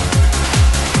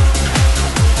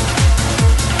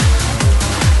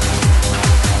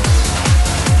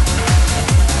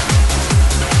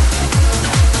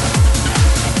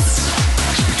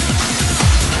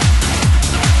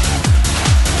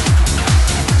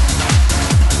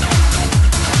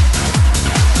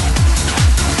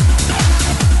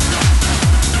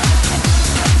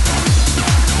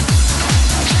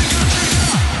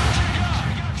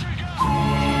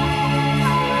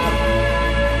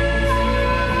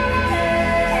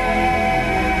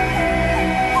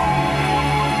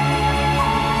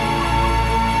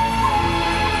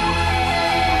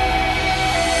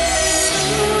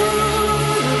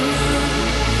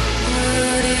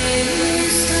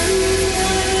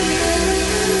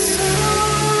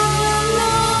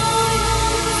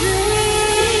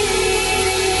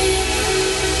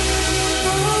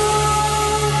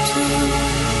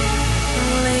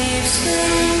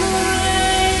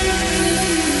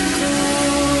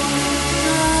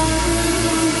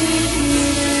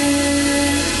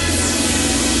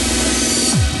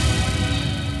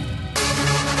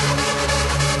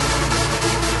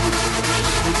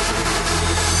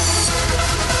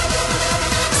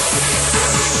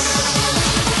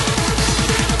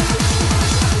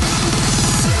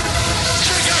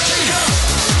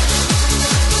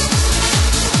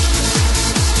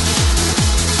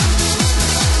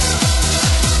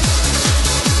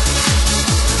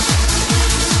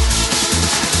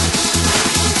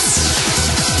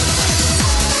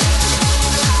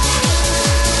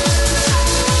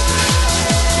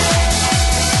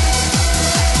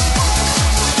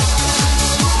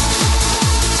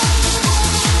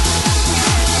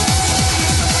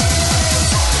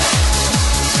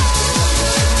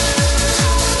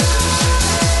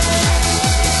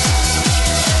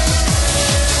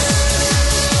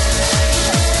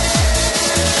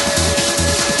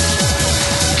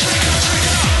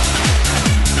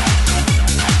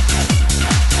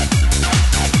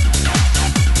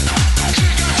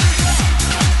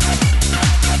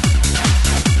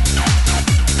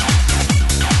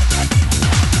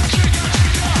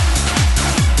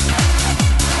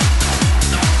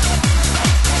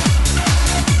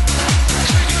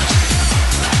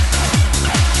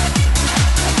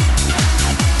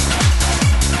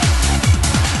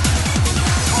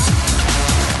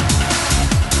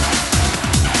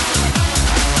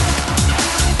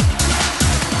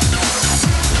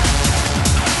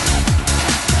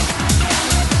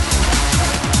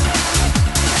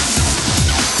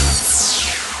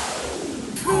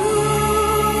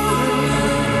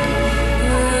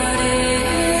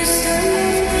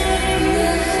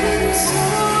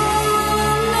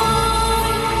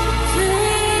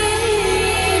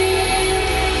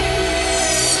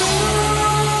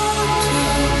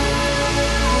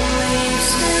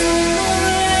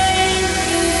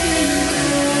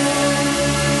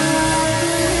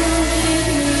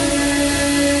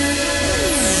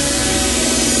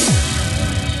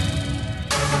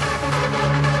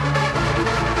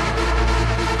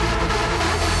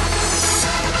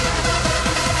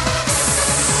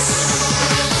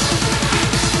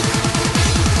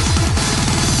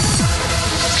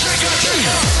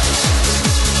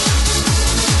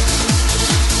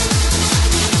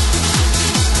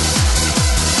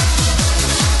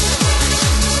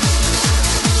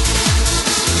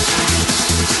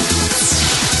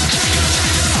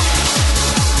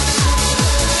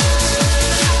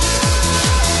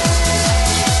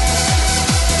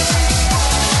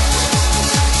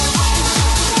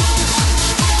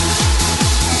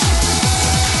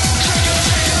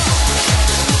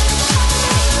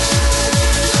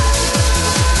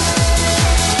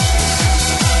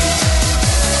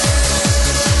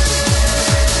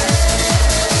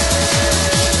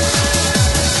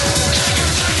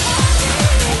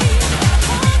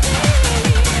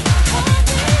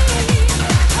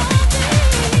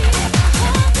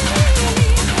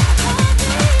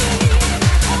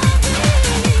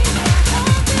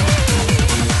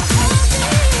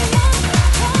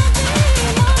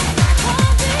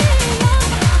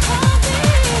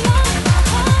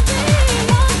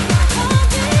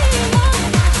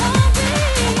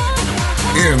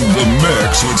 In the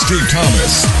mix with Steve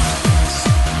Thomas.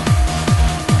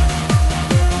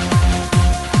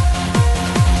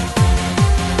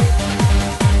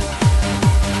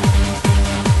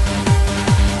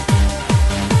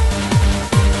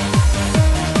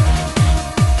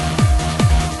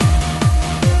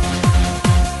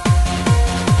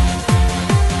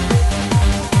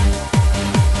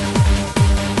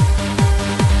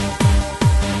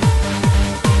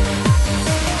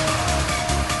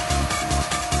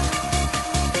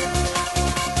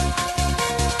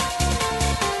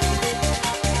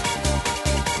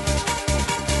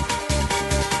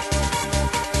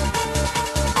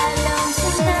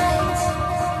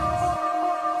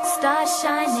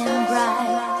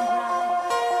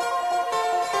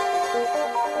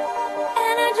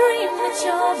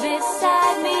 you're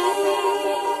beside me.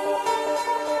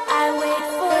 I wait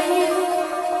for you.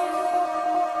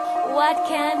 What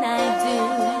can I do?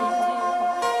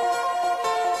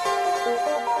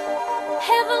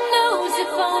 Heaven knows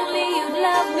if only you'd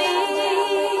love me.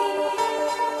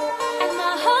 And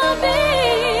my heart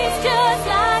beats just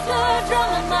like a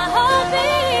drum. And my heart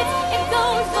beats, it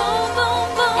goes boom, boom,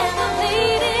 boom. And I'm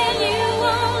bleeding, you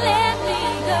won't let me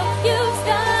go. You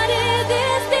started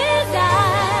this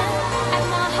desire. And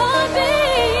my heart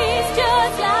beats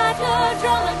just like a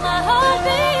drum. And my heart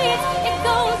beats, it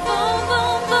goes boom,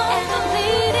 boom, boom. And I'm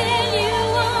bleeding, you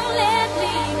won't let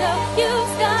me go. You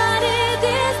started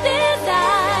this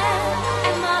desire.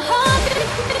 And my heart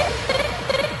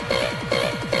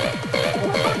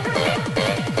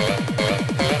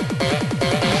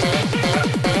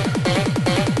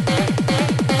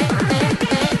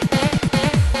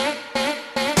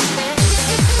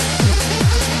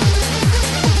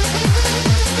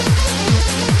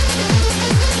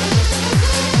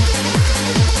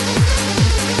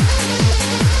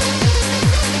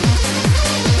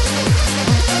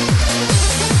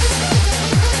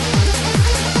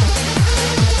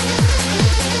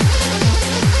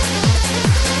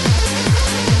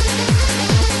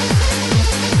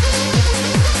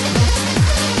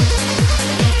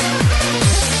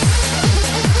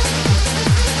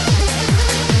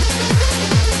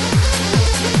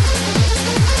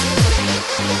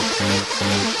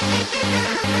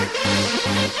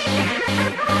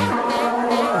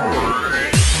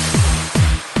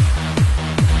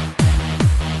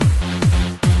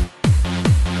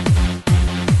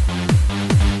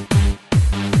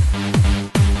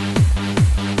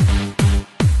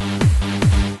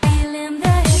feeling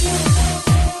the heat.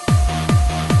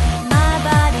 My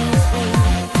body's weak.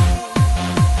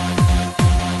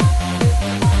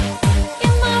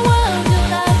 In my world, your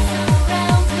love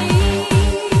surrounds me.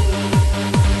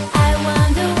 I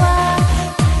wonder what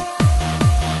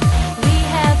we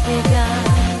have begun.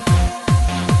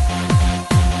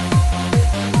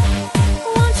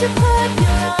 Won't you put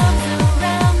your arms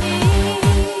around me?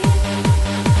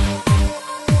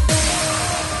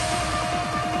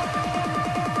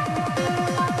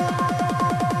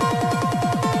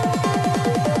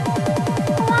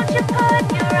 Won't you put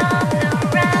your arms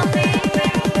around me?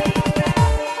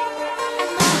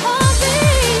 And my heart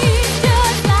beats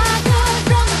just like a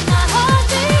drum. And my heart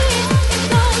beats, it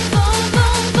goes boom,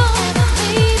 boom, boom. And I'm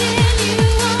bleeding, you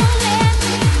won't let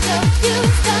me go. You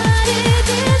started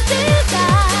this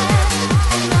desire.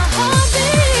 And my heart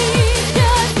beats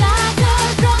just like a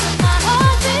drum. And my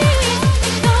heart beats,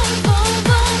 it goes boom,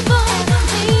 boom, boom. And I'm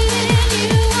bleeding,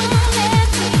 you won't let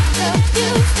me go. You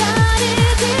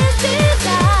started this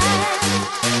desire.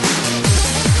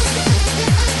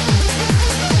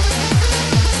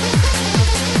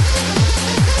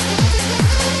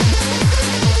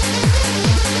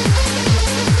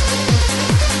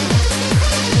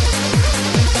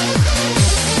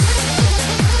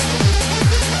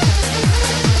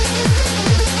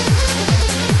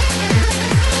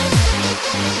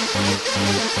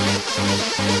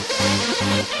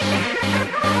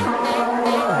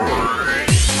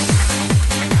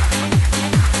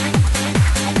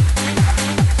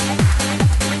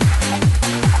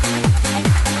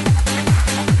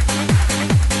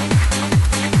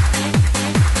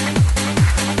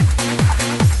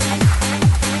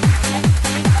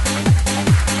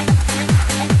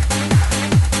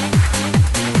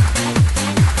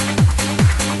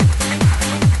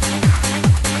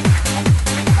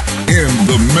 In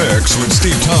the mix with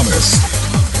Steve Thomas.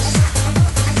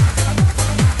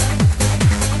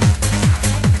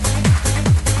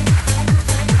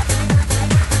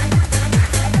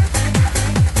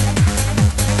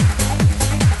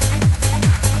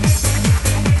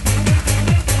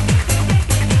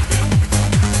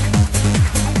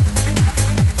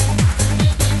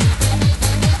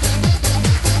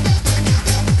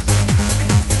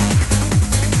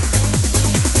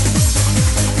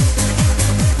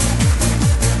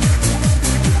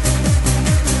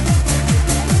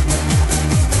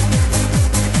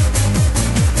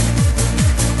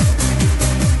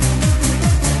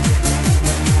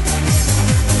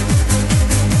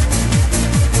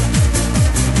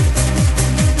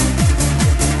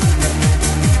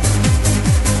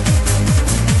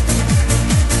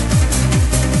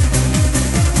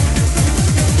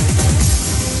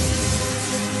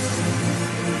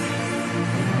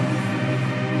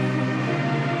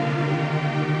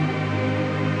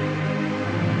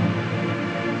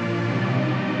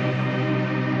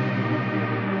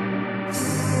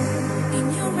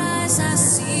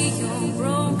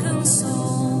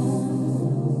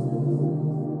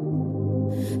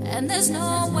 there's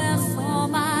nowhere for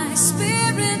my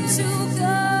spirit to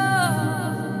go.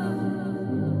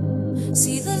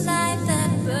 See the light that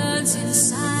burns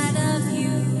inside of you,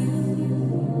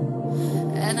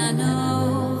 and I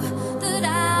know that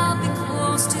I'll be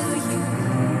close to you.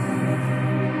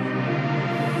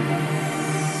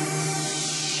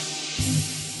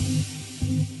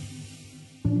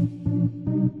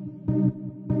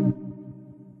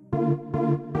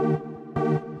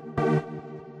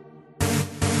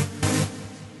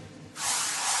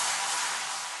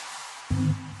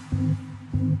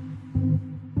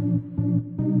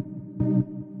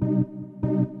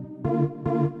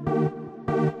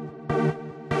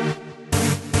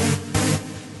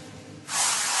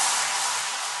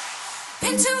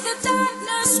 Into the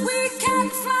darkness we can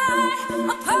fly,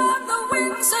 upon the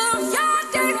wings of your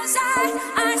desire.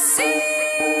 I see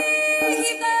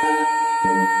the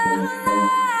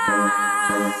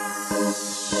light.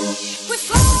 We're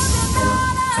floating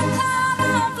on a cloud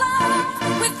of love.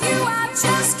 With you I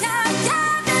just can't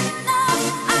get enough.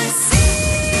 I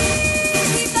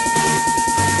see the light.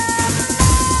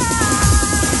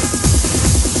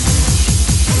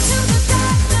 Into the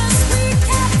darkness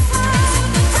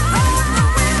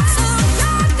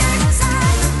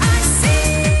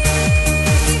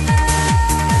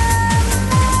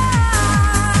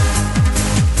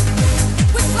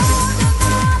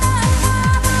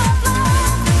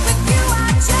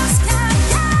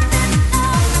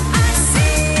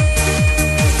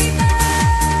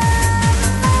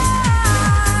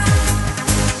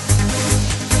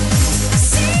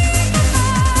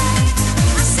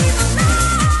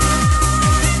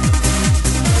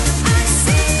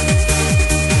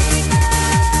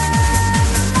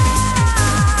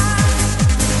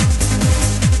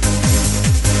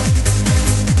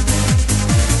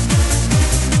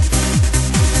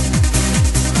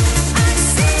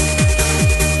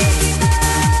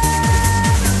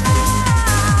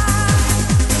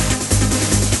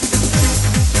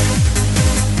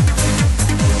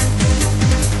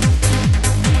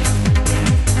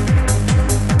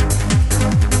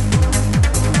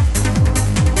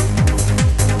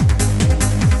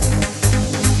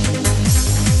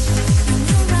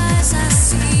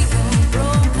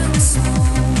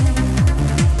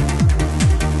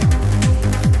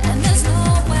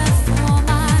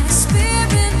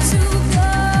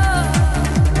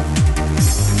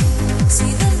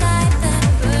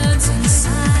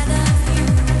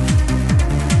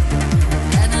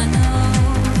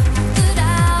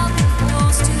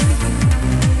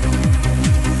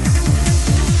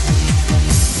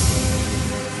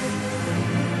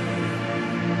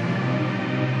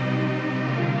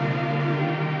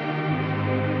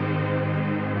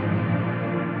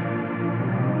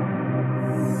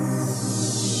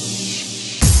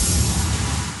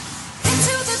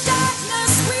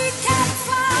we can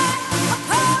fly,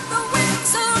 upon the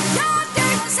wings of your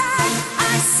desire.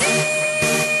 I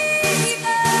see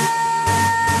the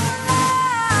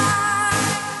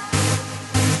light.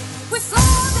 We're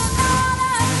floating on a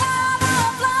cloud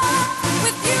of love.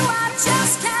 With you I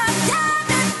just can't get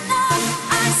enough.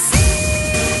 I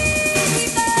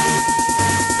see the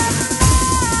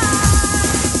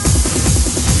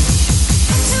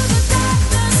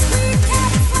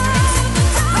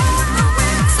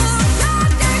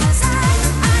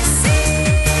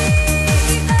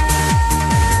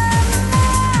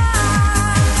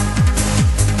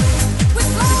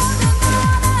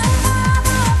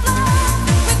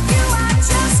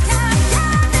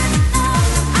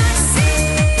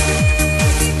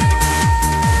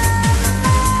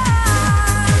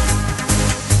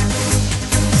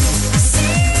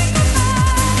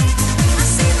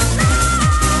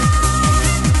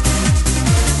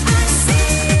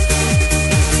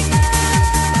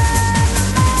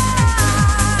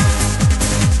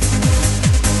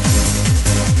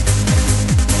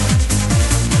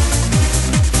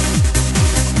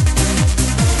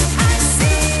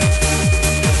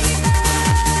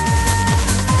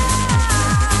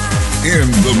In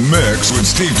the mix with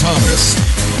Steve Thomas.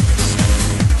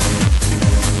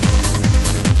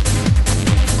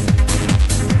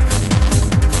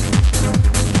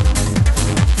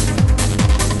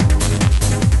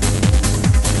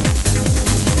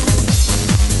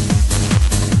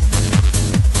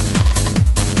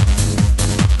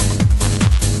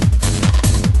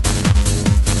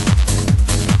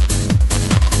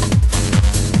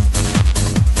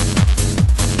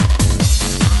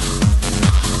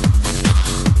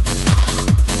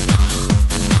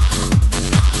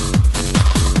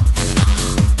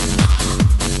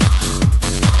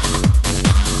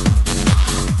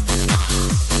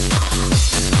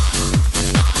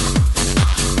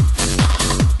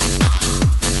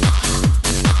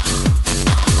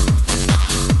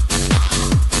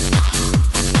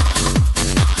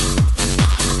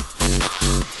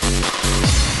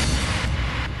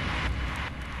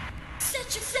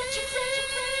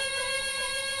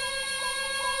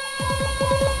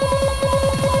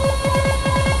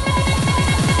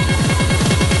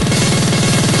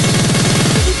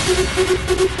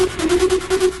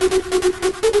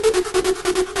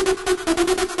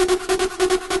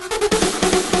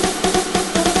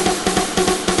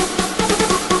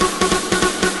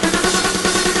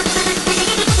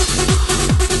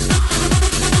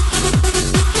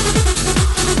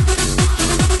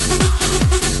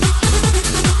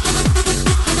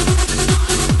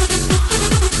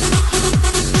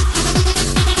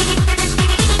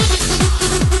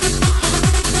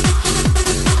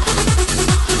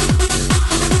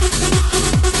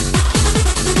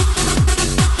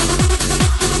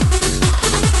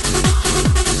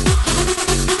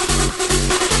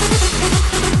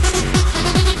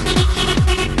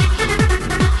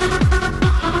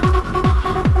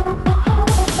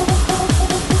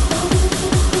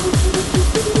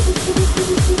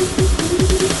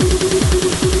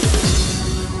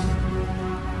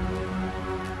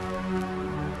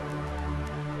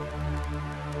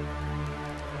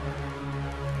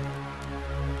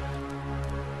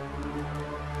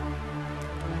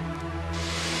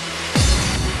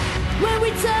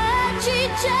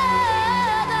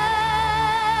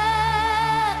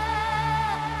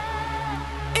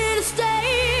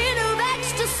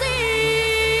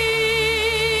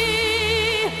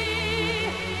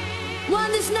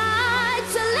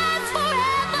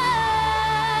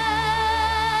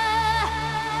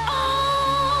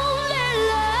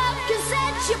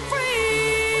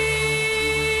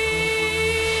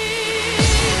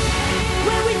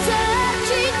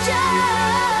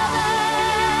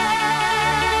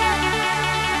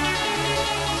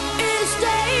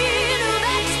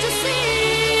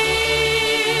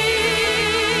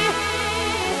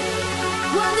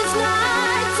 One is not